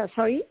 Yeah.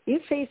 So he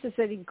faces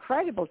an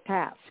incredible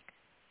task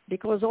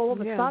because all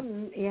of a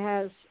sudden he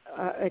has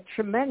a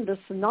tremendous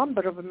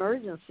number of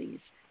emergencies.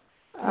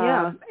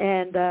 And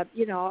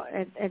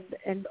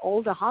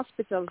all the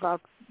hospitals are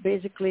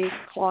basically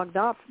clogged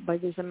up by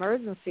these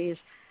emergencies,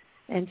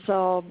 and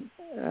so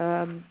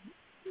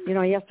he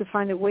has to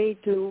find a way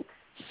to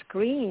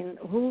screen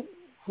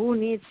who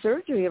needs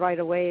surgery right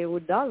away, who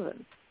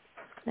doesn't.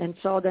 And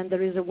so then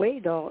there is a way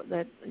though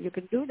that you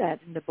can do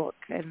that in the book.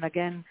 And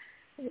again,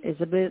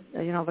 it's a bit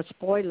of a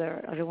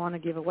spoiler. I don't want to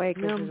give away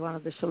because it's one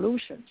of the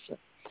solutions.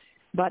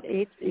 But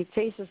it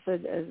faces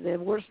the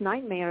worst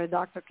nightmare a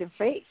doctor can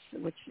face,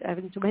 which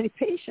having too many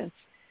patients.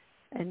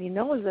 And he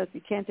knows that he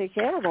can't take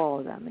care of all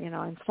of them,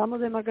 and some of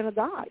them are going to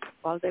die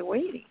while they're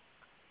waiting.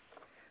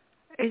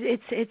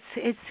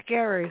 It's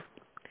scary.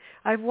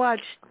 I've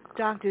watched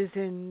doctors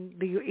in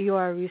the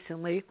ER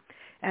recently,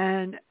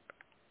 and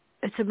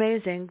it's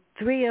amazing.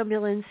 3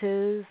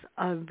 ambulances,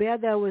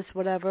 bad that was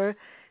whatever.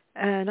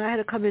 and I had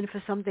to come in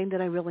for something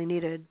that I really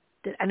needed,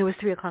 and it was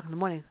 3:00 in the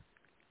morning.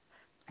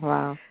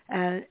 Wow.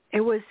 And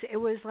it was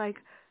like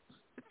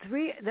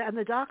 3, and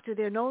the doctor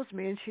there knows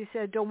me, and she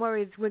said, "Don't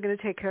worry, we're going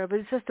to take care of it.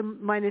 It's just a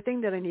minor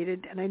thing that I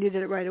needed, and I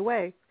needed it right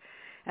away."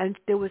 And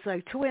there was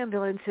like 2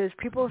 ambulances,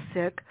 people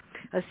sick,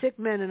 a sick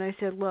man, and I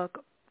said,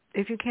 "Look,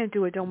 if you can't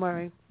do it, don't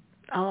worry.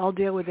 I'll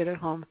deal with it at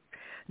home."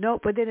 No,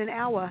 within an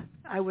hour,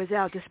 I was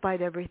out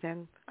despite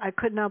everything. I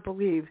could not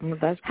believe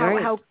that's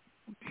great. how.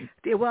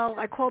 Well,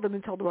 I called them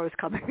and told them I was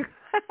coming.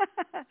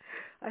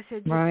 I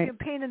said, right.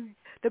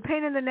 the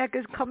pain in the neck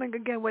is coming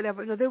again,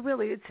 whatever. No,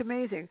 it's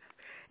amazing.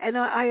 And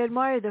I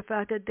admire the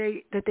fact that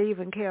they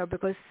even care,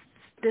 because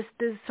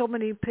there's so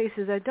many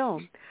places that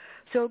don't.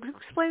 So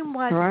explain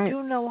what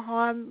do no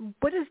harm.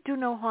 What does do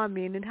no harm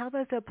mean, and how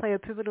does that play a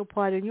pivotal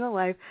part in your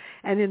life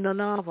and in the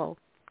novel?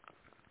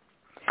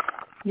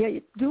 Yeah,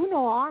 do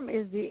no harm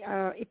is the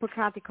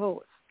Hippocratic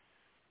Oath.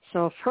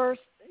 So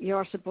first,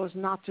 you're supposed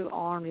not to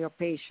harm your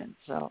patient.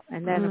 So,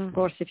 and then of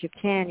course, if you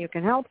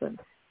can help them.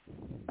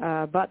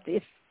 But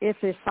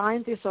if a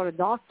scientist or a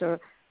doctor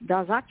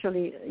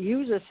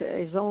uses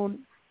his own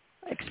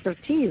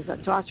expertise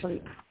to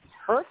actually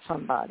hurt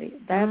somebody,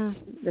 that's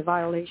the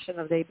violation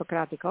of the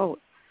Hippocratic Oath.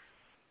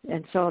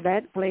 And so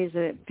that plays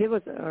a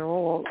pivotal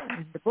role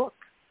in the book,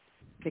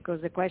 because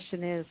the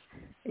question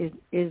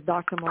is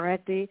Dr.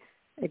 Moretti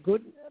a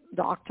good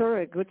doctor,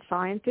 a good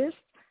scientist,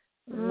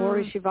 or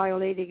is she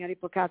violating her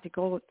Hippocratic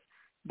Oath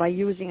by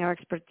using her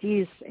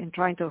expertise in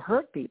trying to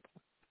hurt people?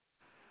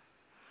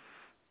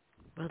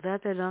 Well,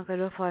 that they're not going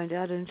to find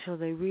out until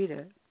they read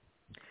it.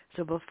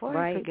 So before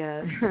I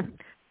forget,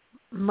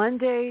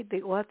 Monday,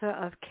 the author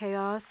of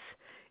Chaos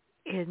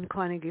in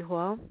Carnegie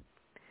Hall.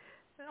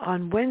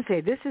 On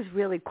Wednesday, this is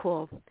really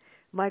cool.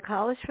 My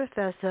college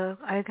professor,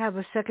 I have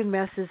a second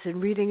master's in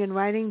reading and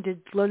writing,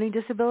 learning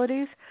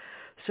disabilities.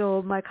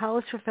 So my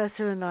college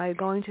professor and I are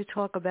going to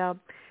talk about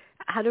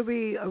how to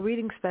be a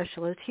reading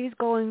specialist. He's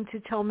going to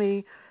tell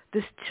me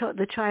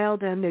the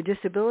child and their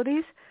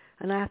disabilities,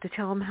 and I have to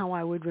tell him how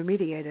I would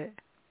remediate it.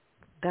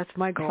 That's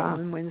my goal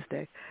on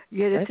Wednesday.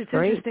 Yeah, it's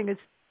interesting.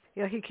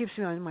 He keeps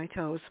me on my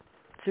toes,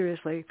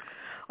 seriously.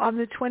 On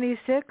the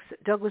 26th,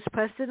 Douglas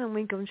Preston and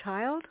Lincoln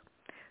Child,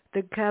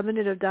 The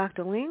Cabinet of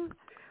Dr. Ling.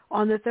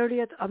 On the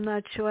 30th, I'm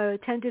not sure, a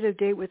tentative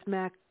date with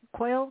Mac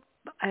Coyle.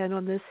 And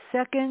on the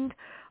 2nd,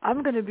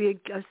 I'm going to be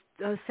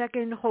a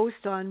second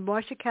host on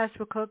Marcia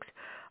Casper Cook's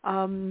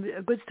A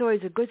Good Story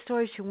is a Good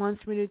Story. She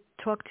wants me to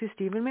talk to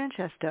Stephen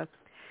Manchester.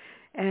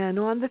 And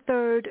on the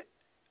 3rd,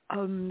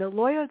 the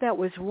lawyer that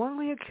was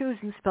wrongly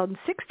accused and spent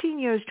 16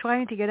 years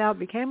trying to get out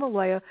became a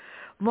lawyer,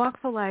 Mark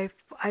for Life,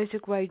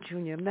 Isaac Wright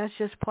Jr. And that's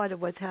just part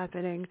of what's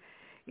happening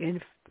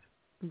in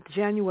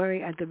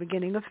January at the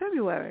beginning of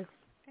February.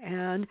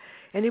 And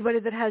anybody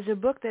that has a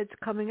book that's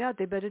coming out,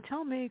 they better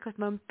tell me, because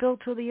I'm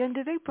filled till the end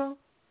of April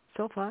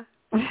so far.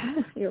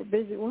 You're a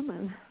busy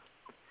woman.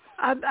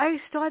 I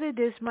started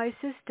this. My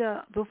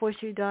sister, before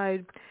she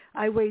died,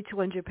 I weighed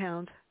 200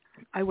 pounds.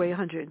 I weigh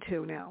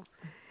 102 now.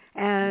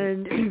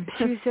 And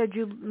she said,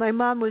 my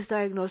mom was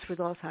diagnosed with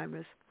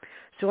Alzheimer's.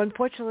 So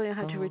unfortunately, I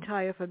had to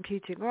retire from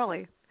teaching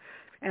early.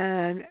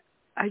 And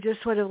I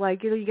just sort of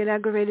you get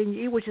aggravated and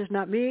you eat, which is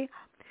not me.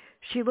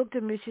 She looked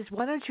at me, she said,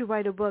 "Why don't you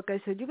write a book?"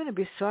 I said, "You're going to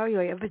be sorry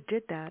I ever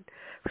did that."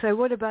 Because I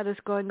wrote about us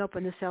growing up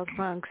in the South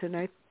Bronx, and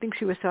I think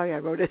she was sorry I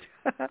wrote it.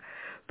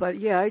 But,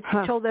 yeah,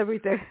 I told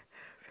everything.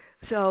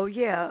 So,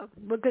 yeah,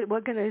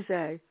 what can I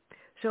say?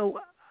 So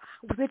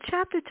the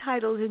chapter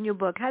titles in your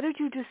book, how did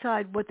you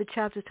decide what the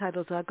chapter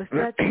titles are? Because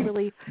that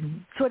really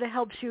sort of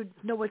helps you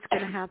know what's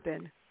going to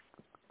happen.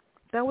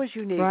 That was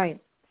unique.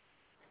 Right.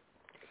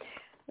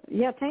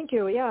 Yeah, thank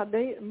you. Yeah,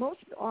 most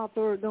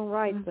authors don't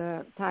write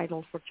the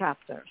titles for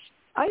chapters.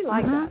 I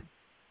like that.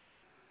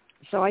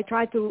 So I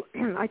try to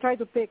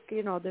pick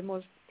the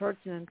most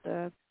pertinent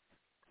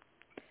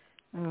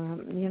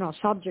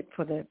subject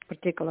for the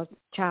particular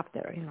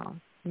chapter.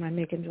 And I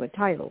make into a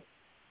title.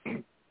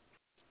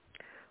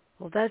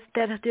 Well, that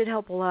did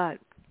help a lot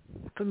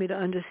for me to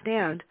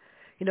understand,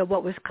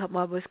 what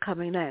was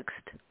coming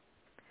next.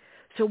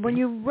 So when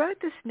you write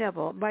this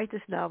novel,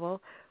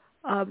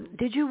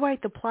 did you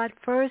write the plot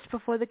first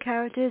before the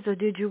characters, or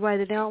did you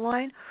write an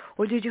outline,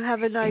 or did you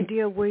have an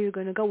idea of where you're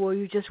going to go, or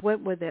you just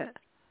went with it?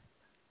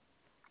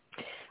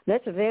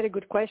 That's a very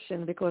good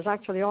question, because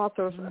actually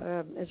authors,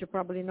 as you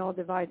probably know,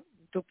 divide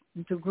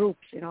into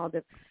groups.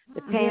 The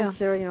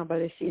pantser, by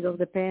the seat of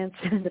the pants,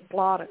 and the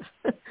plotter.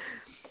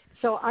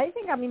 So I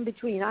think I'm in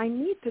between. I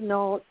need to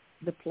know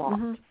the plot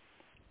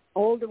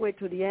all the way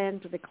to the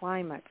end, to the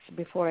climax,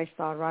 before I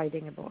start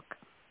writing a book.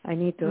 I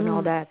need to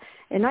know that.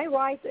 And I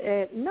write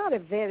not a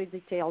very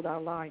detailed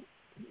outline,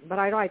 but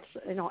I write,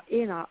 an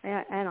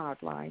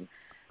outline.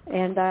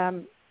 And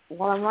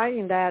while I'm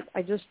writing that,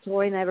 I just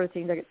throw in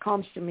everything that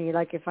comes to me.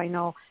 Like if I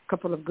know a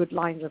couple of good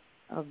lines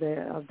of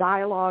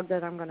dialogue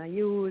that I'm going to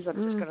use, I'm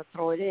just going to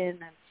throw it in.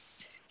 And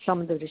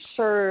some of the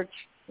research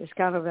is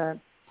kind of a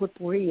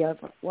potpourri of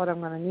what I'm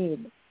going to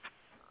need.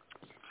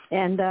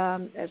 And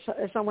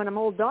so when I'm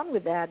all done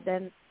with that,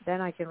 then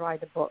I can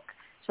write a book.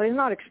 So it's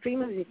not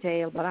extremely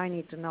detailed, but I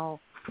need to know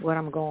where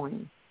I'm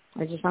going.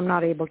 I'm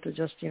not able to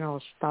just,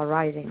 start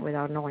writing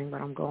without knowing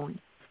where I'm going.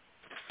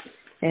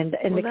 And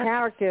the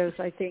characters,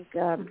 I think,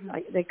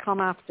 they come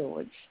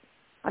afterwards.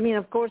 I mean,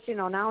 of course,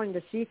 now in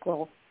the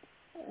sequel,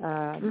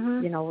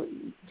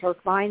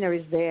 Kirk Miner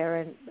is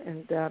there,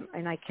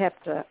 and I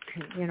kept,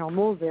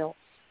 Mulville.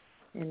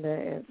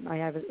 I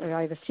have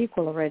a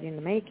sequel already in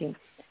the making.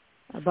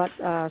 But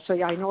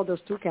I know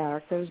those two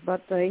characters.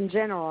 But in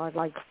general, I'd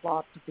like the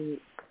plot to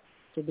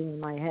be in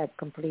my head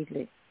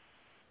completely.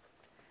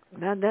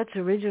 That's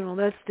original.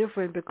 That's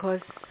different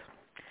because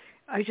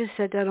I just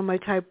sat down on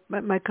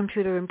my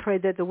computer and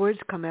prayed that the words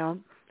come out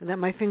and that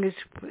my fingers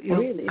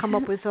really? come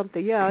up with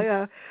something.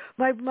 Yeah.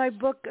 My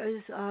book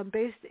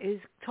is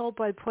told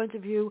by the point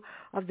of view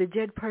of the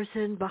dead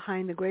person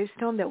behind the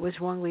gravestone that was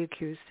wrongly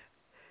accused.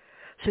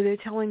 So they're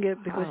telling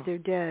it because they're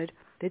dead.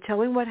 They're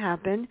telling what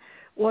happened,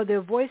 or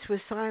their voice was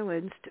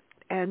silenced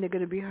and they're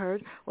going to be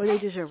heard, or they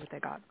deserve what they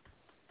got.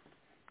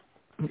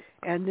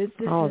 And this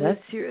is a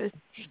series.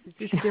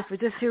 It's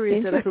different. This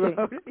series that I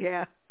wrote,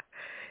 yeah.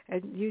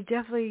 And you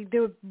definitely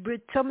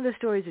some of the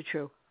stories are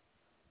true.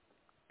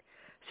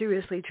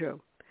 Seriously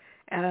true.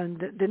 And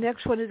the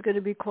next one is going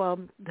to be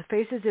called "The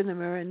Faces in the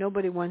Mirror," and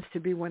nobody wants to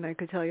be one. I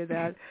could tell you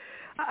that.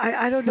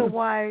 I don't know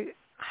why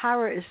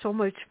horror is so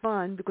much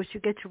fun, because you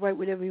get to write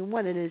whatever you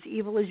want, and as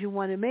evil as you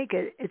want to make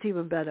it, it's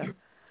even better.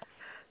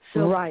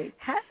 So right.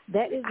 That's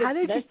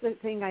the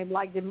thing I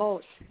like the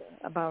most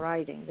about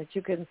writing, that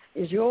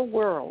is your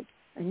world,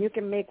 and you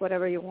can make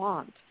whatever you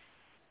want,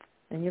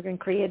 and you can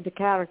create the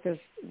characters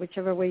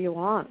whichever way you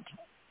want,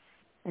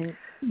 and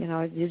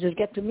you just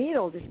get to meet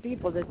all these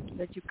people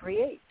that you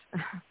create.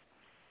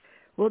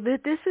 Well, this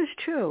is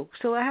true.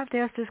 So I have to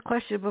ask this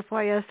question before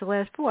I ask the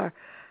last four.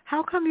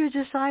 How come you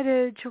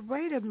decided to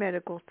write a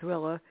medical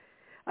thriller?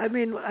 I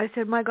mean, I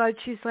said, my God,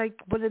 she's like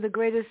one of the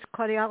greatest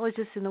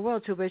cardiologists in the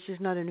world, too bad she's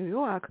not in New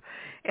York.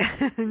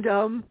 And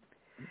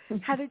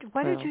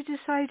why did you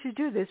decide to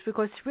do this?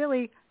 Because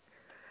really,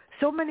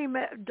 so many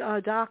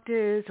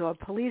doctors or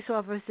police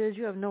officers,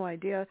 you have no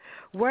idea,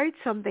 write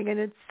something, and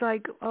it's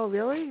like, oh,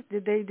 really?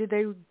 Did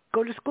they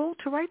go to school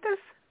to write this?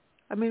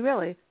 I mean,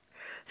 really?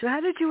 So how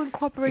did you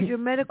incorporate your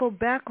medical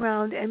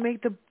background and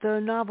make the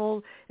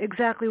novel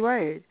exactly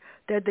right,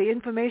 that the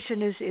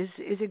information is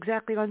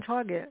exactly on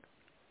target?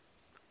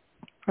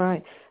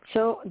 Right.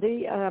 So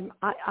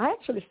I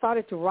actually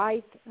started to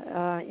write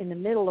in the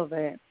middle of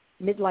a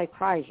midlife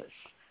crisis.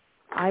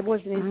 I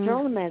was in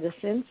internal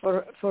medicine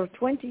for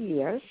 20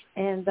 years,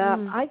 and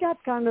I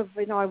got kind of,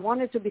 I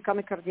wanted to become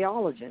a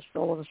cardiologist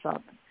all of a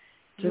sudden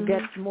to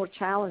get more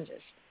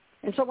challenges.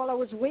 And so while I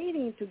was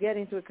waiting to get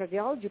into a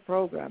cardiology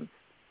program,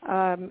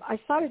 I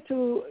started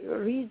to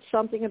read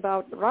something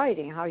about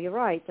writing, how you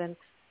write. And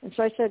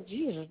so I said,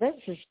 Jesus, this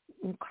is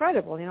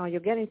incredible. You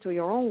get into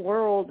your own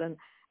world, and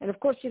of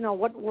course,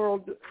 what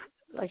world,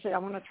 I said, I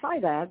want to try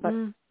that, but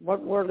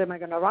what world am I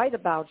going to write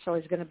about? So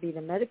it's going to be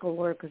the medical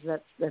world, because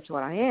that's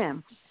what I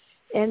am.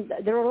 And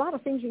there are a lot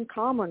of things in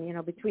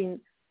common, between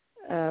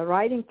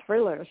writing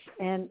thrillers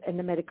and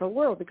the medical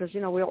world, because,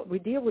 we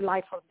deal with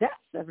life or death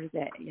every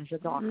day as a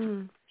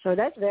doctor. So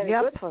that's very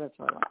good for a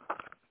thriller.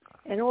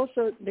 And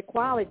also the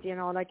quality,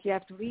 like you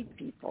have to read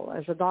people.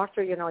 As a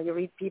doctor, you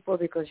read people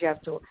because you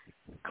have to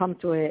come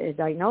to a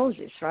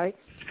diagnosis, right?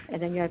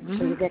 And then you have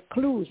so you get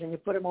clues and you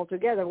put them all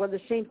together. Well, the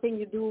same thing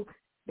you do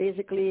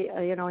basically,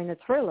 in a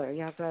thriller.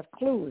 You have to have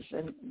clues,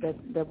 and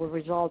that will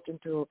result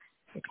into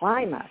a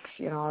climax,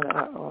 or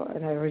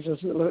a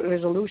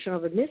resolution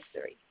of a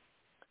mystery.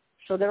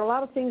 So there are a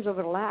lot of things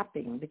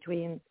overlapping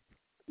between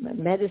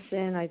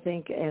medicine, I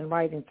think, and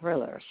writing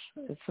thrillers.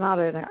 It's not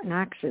an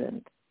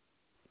accident.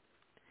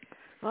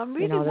 Well, I'm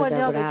reading one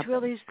now that's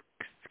really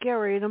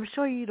scary, and I'm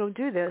sure you don't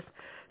do this.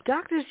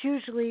 Doctors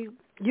usually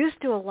used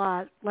to a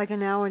lot, like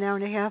an hour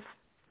and a half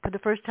for the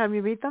first time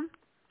you meet them.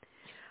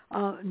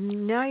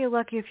 Now you're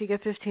lucky if you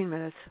get 15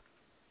 minutes.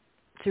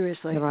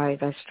 Seriously. Right,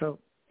 that's true.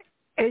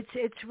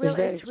 It's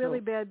really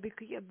bad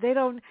because they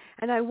don't.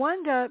 And I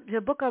wonder,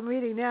 the book I'm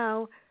reading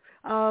now,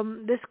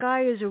 this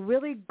guy is a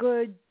really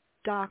good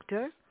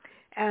doctor,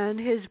 and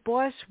his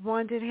boss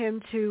wanted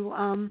him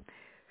to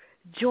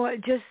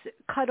just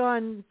cut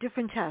on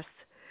different tests.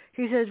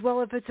 He says,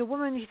 well, if it's a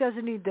woman, he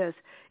doesn't need this.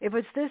 If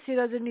it's this, he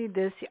doesn't need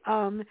this.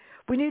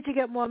 We need to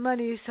get more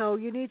money, so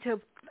you need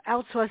to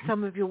outsource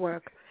some of your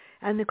work.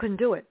 And they couldn't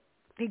do it.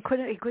 He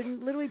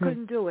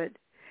couldn't do it.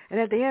 And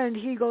at the end,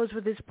 he goes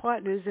with his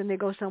partners, and they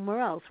go somewhere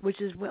else, which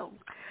is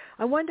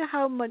I wonder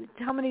how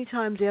many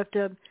times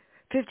after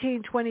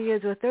 15, 20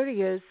 years or 30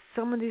 years,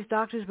 some of these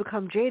doctors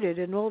become jaded,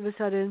 and all of a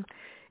sudden,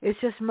 it's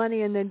just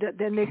money, and then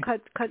they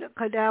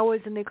cut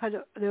hours, and they cut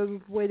the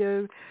way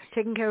they're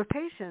taking care of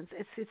patients.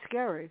 It's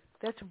scary.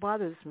 That's what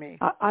bothers me.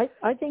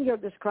 I think you're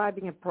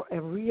describing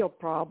a real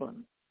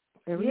problem.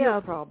 A real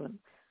problem.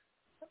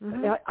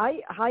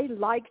 I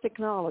like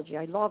technology.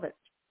 I love it.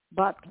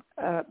 But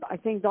I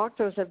think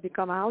doctors have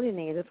become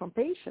alienated from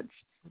patients.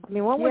 I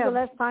mean, when was the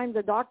last time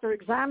the doctor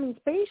examines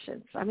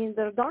patients? I mean,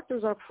 the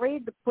doctors are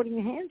afraid of putting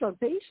hands on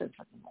patients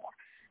anymore.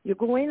 You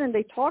go in and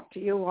they talk to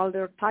you while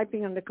they're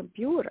typing on the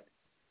computer.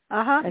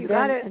 You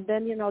got it. And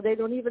then they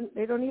don't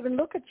even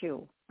look at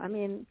you. I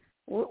mean,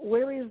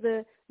 where is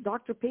the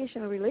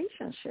doctor-patient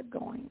relationship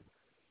going?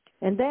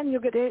 And then you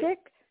get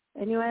sick,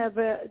 and you have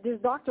these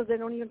doctors. They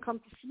don't even come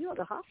to see you at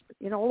the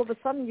hospital. All of a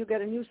sudden you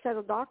get a new set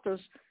of doctors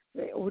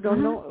who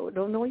don't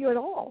know you at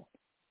all.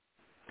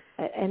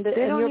 And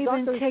your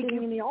doctor is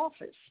sitting in the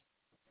office.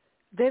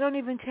 They don't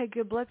even take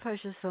your blood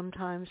pressure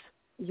sometimes.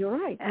 You're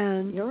right.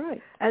 You're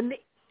right.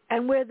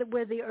 And where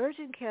the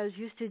urgent cares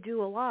used to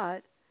do a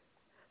lot,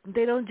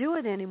 they don't do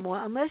it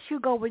anymore unless you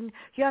go in.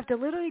 You have to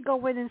literally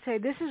go in and say,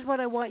 "This is what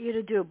I want you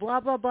to do." Blah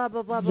blah blah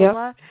blah blah blah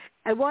blah.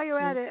 And while you're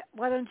at it,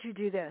 why don't you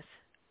do this?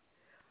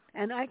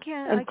 And I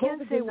can't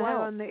say why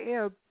on the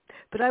air,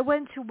 but I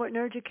went to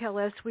urgent care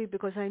last week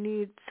because I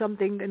need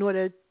something in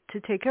order to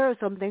take care of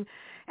something,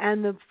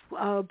 and the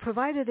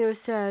provider there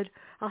said,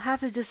 "I'll have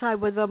to decide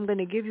whether I'm going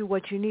to give you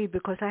what you need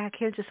because I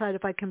can't decide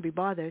if I can be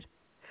bothered."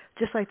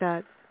 Just like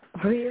that.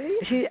 Really?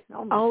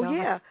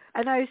 Yeah.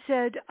 And I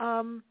said,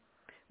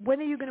 when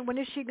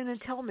is she going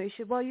to tell me? She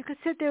said, well, you could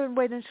sit there and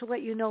wait and she'll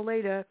let you know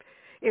later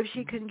if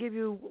she can give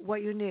you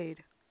what you need.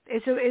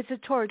 It's a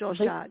Toradol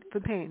shot for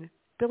pain.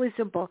 Really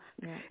simple.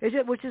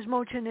 Yeah. Which is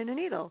Motrin and a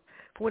needle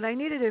for what I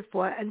needed it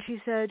for. And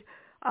she said,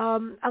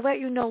 I'll let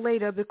you know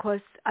later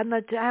because I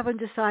haven't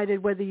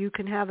decided whether you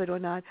can have it or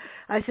not.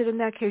 I said, in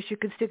that case, you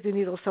can stick the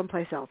needle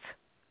someplace else.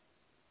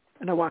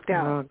 And I walked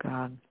out. Oh,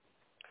 God.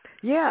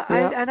 Yeah.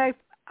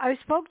 I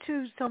spoke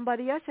to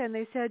somebody yesterday, and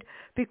they said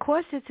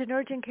because it's an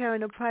urgent care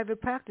in a private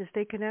practice,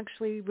 they can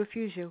actually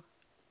refuse you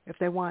if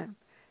they want,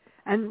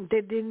 and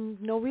they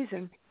didn't no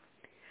reason.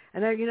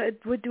 And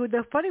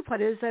the funny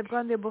part is I've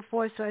gone there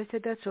before, so I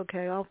said that's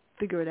okay, I'll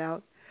figure it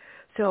out.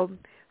 So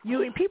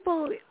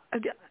people,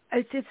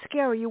 it's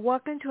scary. You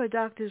walk into a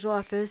doctor's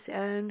office,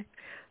 and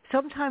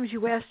sometimes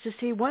you ask to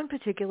see one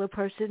particular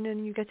person,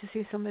 and you get to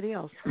see somebody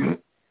else.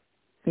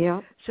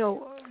 Yeah.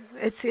 So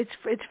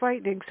it's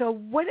frightening. So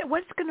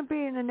what's going to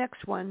be in the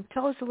next one?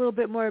 Tell us a little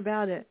bit more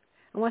about it.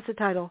 And what's the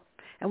title?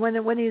 And when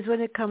is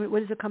it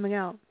coming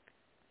out?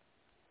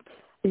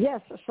 Yes.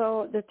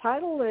 So the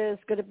title is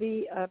going to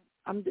be.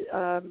 I'm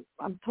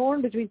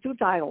torn between two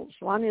titles.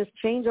 One is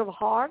Change of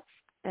Hearts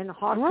and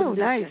Heart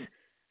Condition. Nice.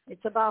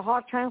 It's about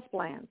heart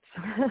transplants.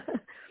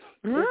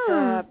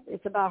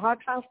 It's about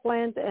heart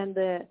transplant and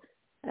the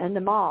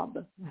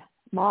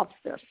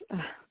mobsters.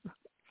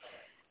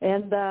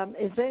 And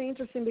it's very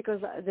interesting because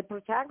the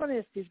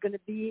protagonist is going to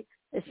be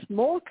a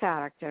small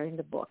character in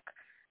the book.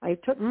 I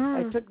took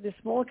this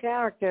small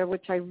character,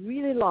 which I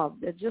really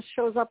loved. It just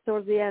shows up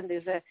towards the end.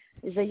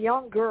 Is a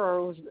young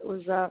girl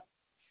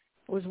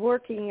who's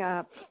working,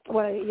 a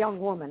young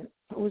woman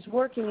who's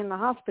working in the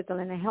hospital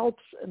and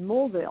helps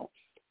Mobile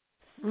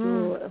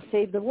to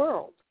save the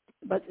world.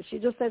 But she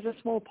just has a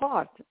small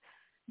part.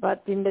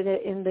 But in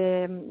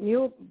the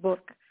new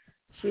book,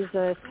 she's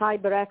a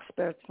cyber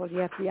expert for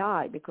the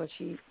FBI because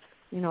she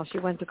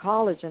went to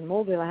college and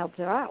Mobile helped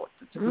her out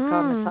to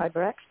become a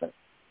cyber expert.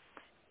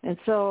 And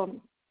so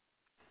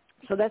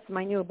that's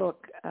my new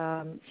book.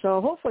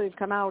 So hopefully it'll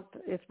come out.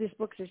 If this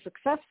book is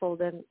successful,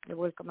 then it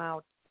will come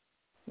out,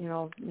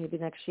 maybe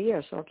next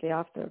year, shortly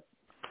after.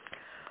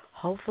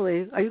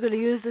 Hopefully. Are you going to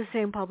use the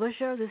same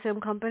publisher, the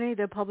same company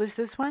that published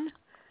this one?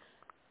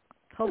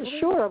 Hopefully?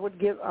 Sure,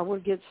 I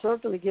would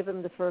certainly give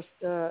him the first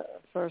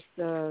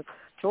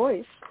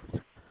choice.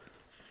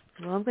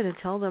 Well, I'm going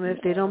to tell them if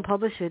they don't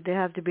publish it, they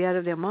have to be out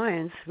of their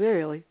minds,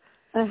 really.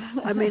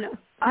 I mean,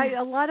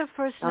 a lot of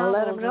first novels.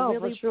 I'll let them know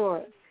really, for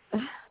sure.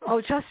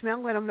 Oh, trust me,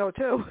 I'll let them know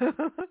too.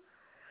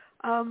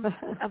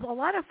 A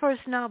lot of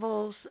first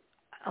novels,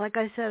 like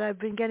I said, I've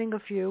been getting a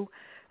few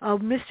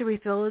mystery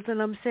thrillers, and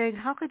I'm saying,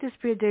 how could this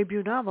be a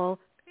debut novel?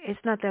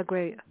 It's not that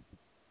great.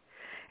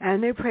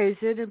 And they praise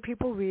it, and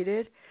people read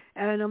it,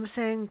 and I'm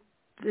saying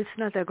it's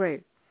not that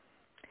great.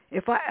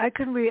 If I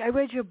can read, I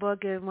read your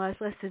book in less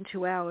than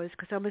 2 hours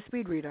because I'm a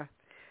speed reader.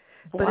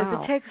 But if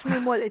it takes me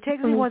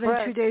more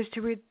than 2 days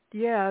to read,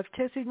 if it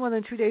takes me more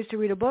than 2 days to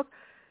read a book,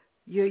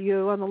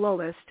 you're on the low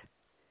list.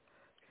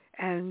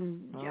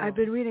 And I've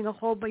been reading a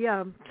whole, but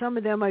some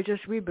of them I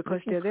just read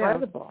because they're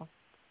incredible.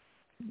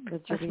 there.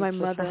 That's my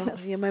mother.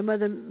 Yeah, my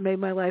mother made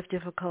my life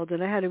difficult,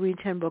 and I had to read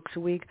 10 books a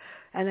week,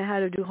 and I had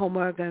to do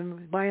homework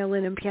and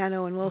violin and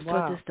piano and all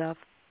sorts of stuff.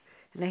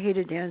 And I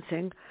hated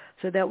dancing,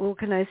 so what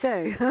can I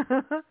say?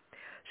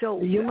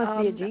 So you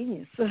must be a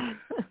genius.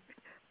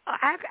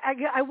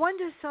 I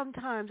wonder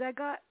sometimes. I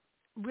got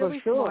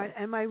really smart,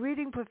 and my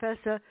reading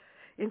professor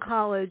in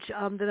college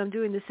that I'm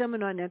doing the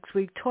seminar next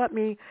week taught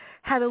me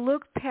how to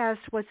look past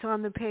what's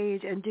on the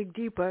page and dig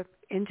deeper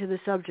into the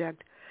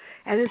subject.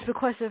 And it's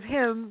because of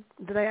him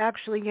that I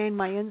actually gained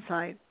my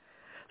insight.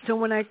 So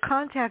when I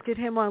contacted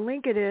him on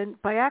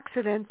LinkedIn by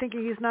accident,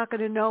 thinking he's not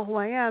going to know who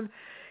I am,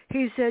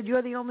 he said,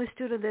 "You're the only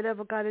student that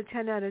ever got a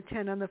 10 out of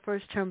 10 on the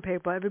first term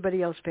paper.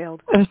 Everybody else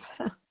failed."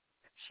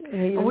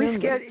 He was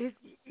scared.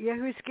 He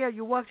was scared.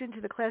 You walked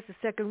into the class the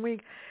second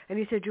week, and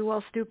he said, "You're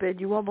all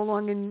stupid. You won't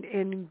belong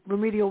in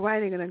remedial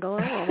writing." And I go, "Oh,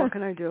 well, what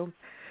can I do?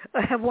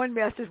 I have one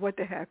master's. What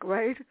the heck,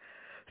 right?"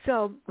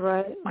 So,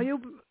 Right. are you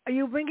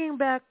bringing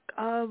back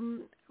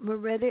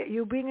Moretti? Are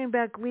you bringing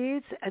back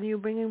Leeds, and are you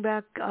bringing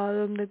back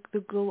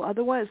the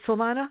other one,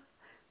 Silvana,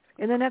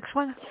 in the next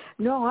one?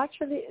 No,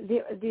 actually,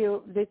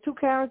 the two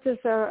characters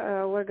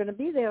we're going to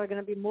be there are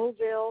going to be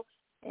Mulville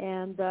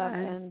and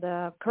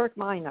Kurt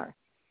Miner.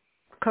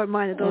 Kurt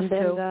Miner, those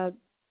two.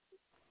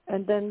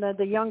 And then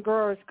the young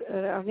girl,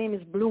 her name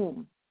is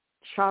Bloom,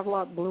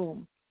 Charlotte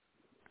Bloom.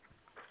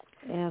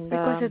 And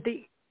because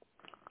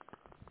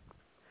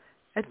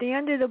at the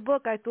end of the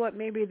book, I thought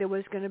maybe there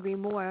was going to be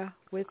more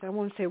with, I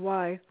won't say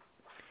why,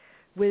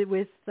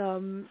 with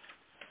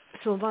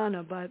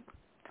Silvana, but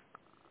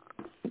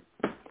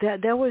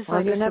that was well,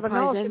 like you a never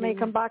surprise know. ending. She may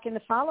come back in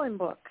the following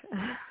book.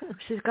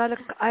 She's got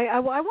I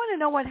want to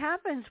know what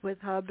happens with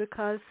her,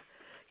 because,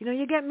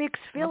 you get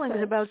mixed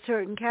feelings about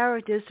certain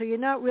characters, so you're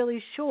not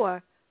really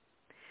sure.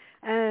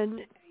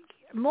 And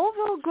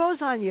Mulville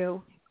grows on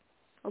you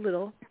a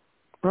little.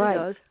 Right. He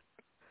does.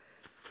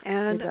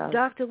 And He does.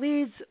 Dr.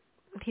 Leeds,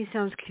 he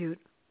sounds cute.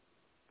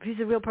 He's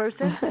a real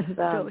person.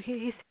 So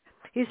he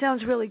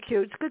sounds really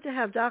cute. It's good to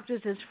have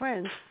doctors as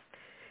friends.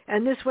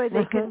 And this way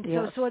they can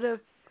sort of.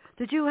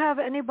 Did you have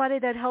anybody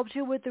that helped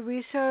you with the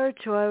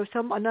research, or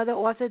another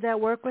author that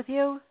worked with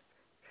you,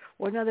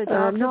 or another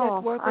doctor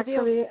that worked with you?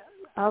 No, actually,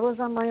 I was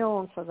on my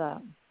own for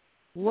that.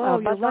 Whoa,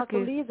 you're lucky.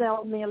 Dr. Leeds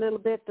helped me a little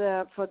bit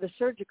for the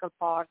surgical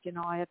part.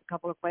 I had a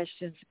couple of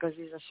questions because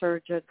he's a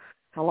surgeon.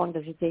 How long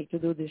does it take to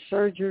do the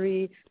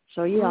surgery?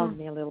 So he helped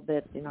me a little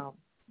bit,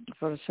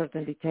 for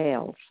certain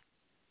details.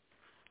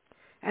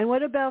 And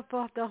what about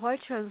for the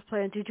heart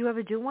transplant? Did you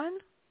ever do one?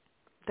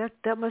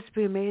 That must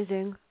be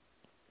amazing.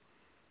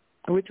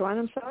 Which one,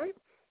 I'm sorry?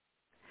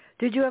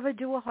 Did you ever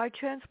do a heart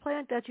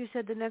transplant? That you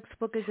said the next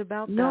book is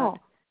about No.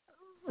 that.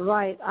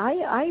 Right.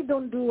 I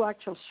don't do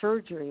actual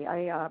surgery.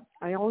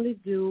 I only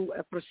do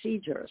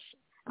procedures.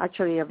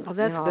 Actually, that's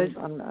good.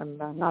 I'm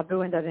not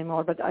doing that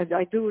anymore. But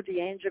I do the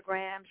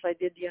angiograms. I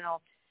did,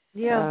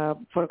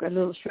 for a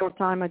little short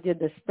time, I did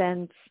the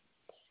stents.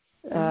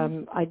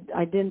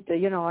 I didn't,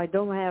 I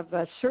don't have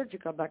a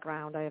surgical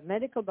background. I have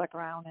medical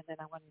background, and then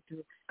I went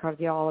into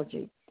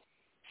cardiology.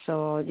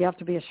 So you have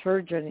to be a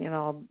surgeon,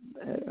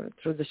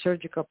 through the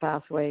surgical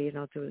pathway,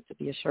 to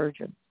be a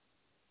surgeon.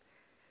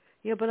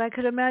 Yeah, but I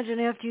could imagine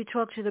after you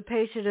talk to the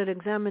patient and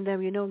examine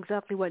them, you know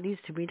exactly what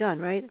needs to be done,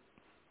 right?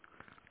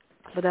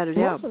 Without a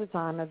doubt. Most of the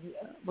time, I've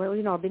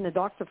been a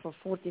doctor for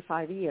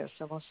 45 years,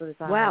 so most of the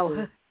time,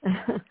 wow,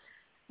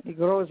 it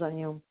grows on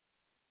you.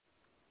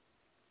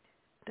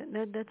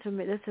 That's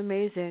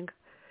amazing,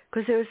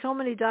 because there are so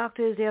many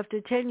doctors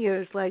after 10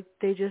 years, like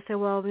they just say,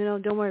 well,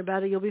 don't worry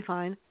about it, you'll be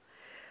fine.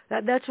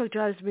 That's what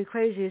drives me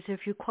crazy is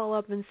if you call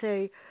up and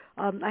say,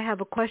 I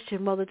have a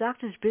question. Well, the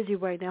doctor's busy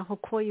right now. He'll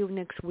call you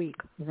next week.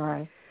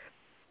 Right.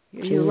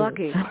 You're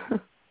lucky.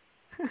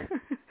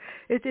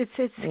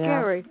 It's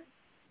scary.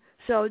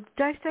 So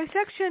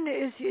dissection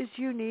is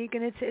unique,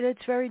 and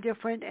it's very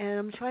different. And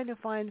I'm trying to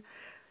find.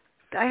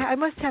 I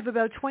must have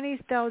about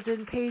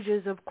 20,000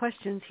 pages of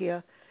questions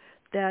here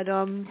that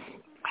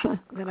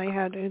that I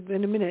had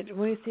in a minute. Let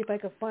me see if I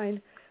can find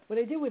what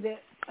I did with it.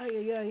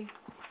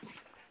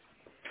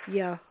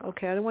 Yeah,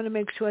 okay. I want to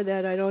make sure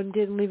that I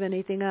didn't leave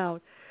anything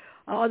out.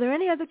 Are there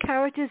any other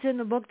characters in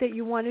the book that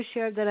you want to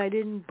share that I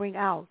didn't bring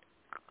out?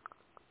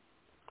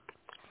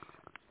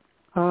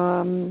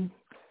 No,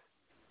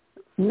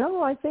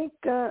 I think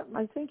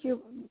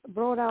you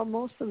brought out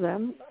most of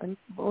them, and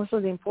most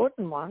of the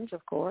important ones,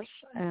 of course,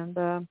 and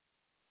I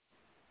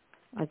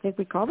think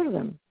we covered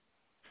them.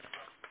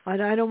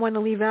 I don't want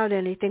to leave out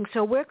anything.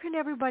 So where can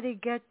everybody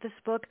get this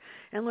book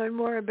and learn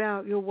more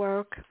about your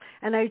work?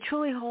 And I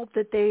truly hope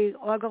that they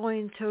are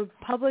going to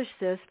publish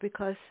this,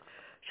 because,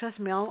 trust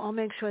me, I'll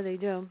make sure they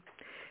do.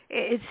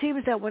 It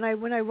seems that when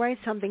I write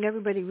something,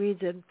 everybody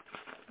reads it.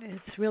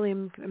 It's really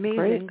amazing.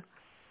 Great.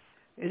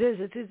 It is.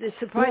 It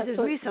surprises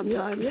me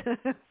sometimes.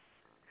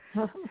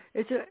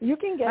 You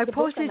can get. I the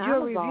posted book on your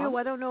Amazon. review.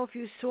 I don't know if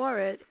you saw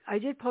it. I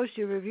did post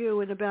your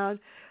review, and about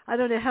I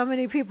don't know how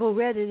many people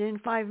read it in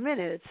 5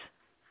 minutes.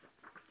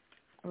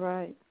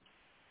 Right.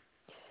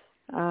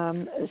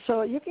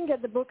 So you can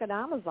get the book on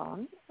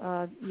Amazon.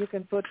 You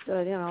can put,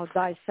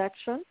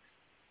 Dissection,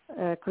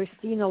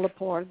 Christina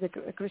Laporte.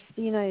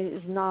 Christina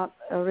is not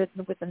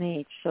written with an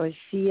H, so it's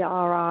Christina,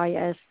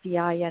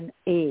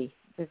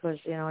 because,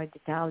 it's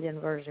Italian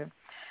version.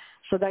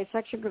 So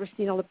Dissection,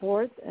 Christina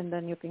Laporte, and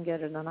then you can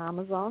get it on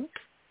Amazon.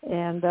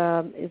 And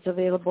it's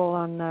available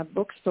on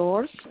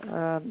bookstores,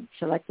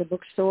 selected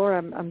bookstore.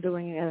 I'm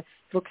doing a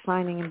book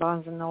signing in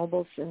Barnes &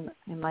 Nobles in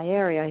my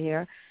area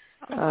here.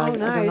 Nice. I don't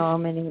know how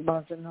many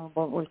Barnes &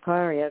 Noble will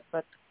carry it,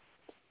 but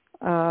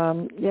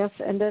yes.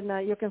 And then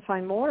you can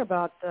find more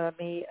about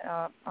me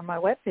on my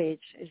webpage.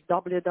 It's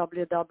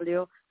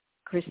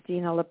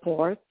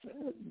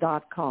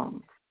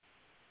www.christinalaporte.com.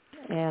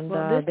 And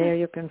there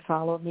you can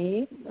follow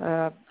me,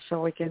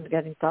 so we can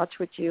get in touch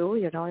with you,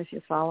 if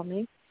you follow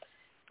me.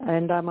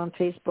 And I'm on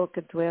Facebook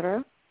and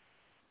Twitter.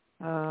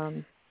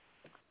 And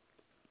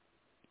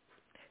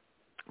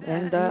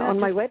on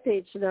my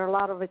webpage, there are a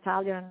lot of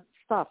Italian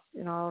stuff,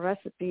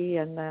 recipe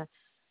and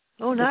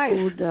Oh, nice.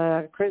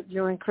 The food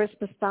during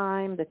Christmas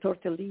time, the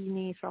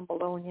tortellini from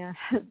Bologna,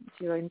 if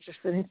you're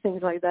interested in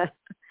things like that.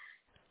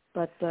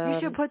 But you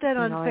should put that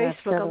on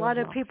Facebook. A lot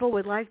of people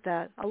would like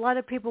that. A lot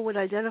of people would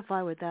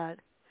identify with that,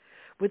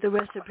 with the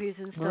recipes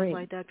and stuff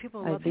like that.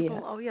 People,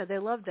 oh yeah, they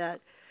love that.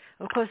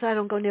 Of course, I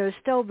don't go near a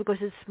stove because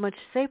it's much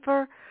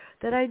safer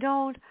that I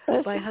don't.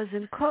 My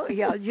husband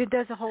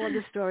there's a whole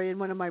other story in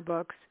one of my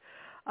books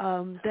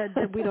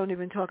that we don't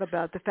even talk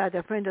about. The fact that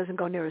a friend doesn't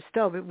go near a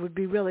stove, it would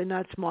be really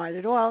not smart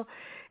at all.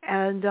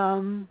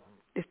 And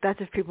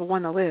if people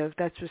want to live,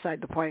 that's beside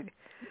the point.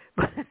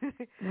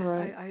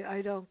 Right.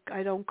 I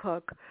don't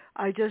cook.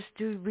 I just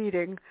do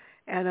reading.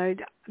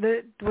 And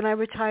when I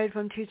retired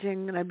from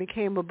teaching and I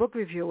became a book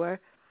reviewer,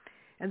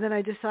 and then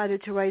I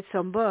decided to write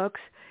some books,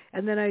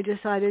 and then I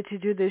decided to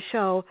do this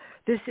show.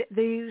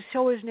 The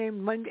show is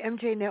named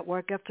MJ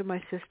Network after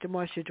my sister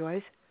Marcia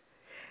Joyce,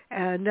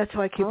 and that's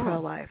how I keep her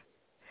alive.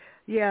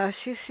 Yeah,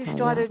 she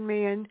started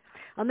me, and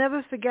I'll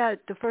never forget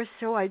the first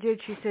show I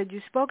did. She said,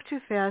 "You spoke too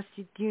fast.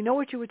 Do you know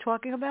what you were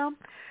talking about?"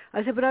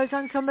 I said, "But I was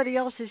on somebody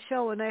else's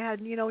show, and I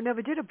had,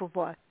 never did it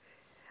before.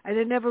 I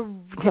had never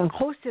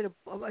hosted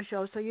a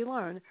show, so you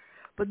learn."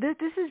 But this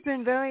has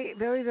been very,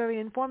 very, very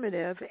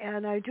informative,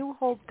 and I do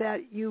hope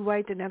that you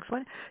write the next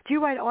one. Do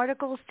you write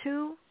articles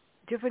too?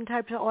 Different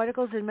types of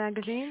articles in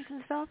magazines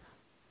and stuff?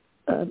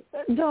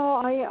 No,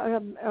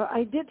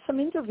 I did some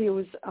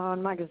interviews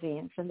on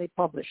magazines, and they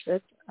published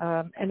it.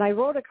 And I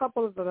wrote a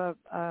couple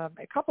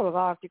of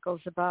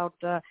articles about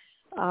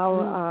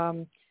how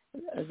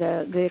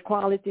the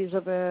qualities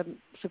of a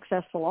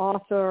successful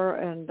author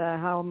and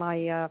how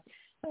my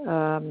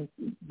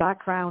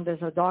background as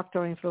a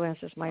doctor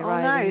influences my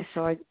writing. Nice.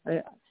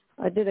 So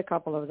I did a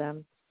couple of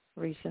them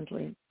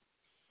recently.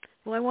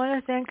 Well, I want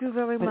to thank you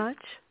very much.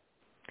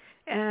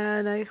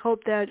 And I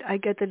hope that I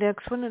get the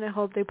next one, and I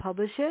hope they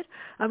publish it.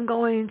 I'm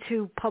going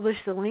to publish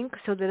the link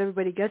so that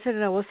everybody gets it,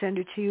 and I will send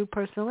it to you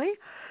personally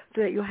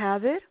so that you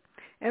have it.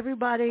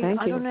 Everybody,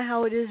 I don't know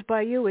how it is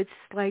by you. It's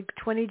like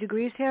 20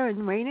 degrees here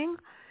and raining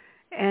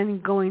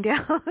and going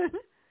down.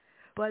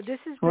 But this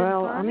has been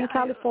fun. I'm in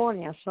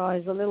California, so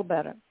it's a little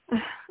better.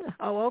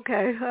 Oh,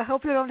 okay. I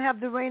hope you don't have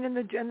the rain and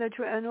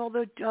all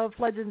the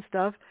floods and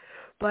stuff.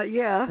 But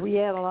yeah, we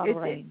had a lot of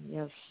rain.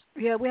 Yes.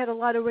 Yeah, we had a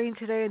lot of rain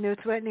today, and they're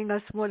threatening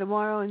us more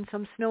tomorrow, and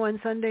some snow on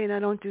Sunday. And I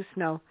don't do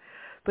snow.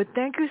 But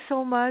thank you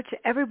so much,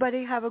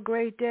 everybody. Have a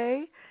great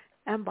day,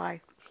 and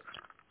bye.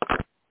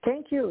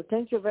 Thank you.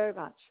 Thank you very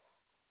much.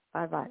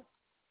 Bye bye.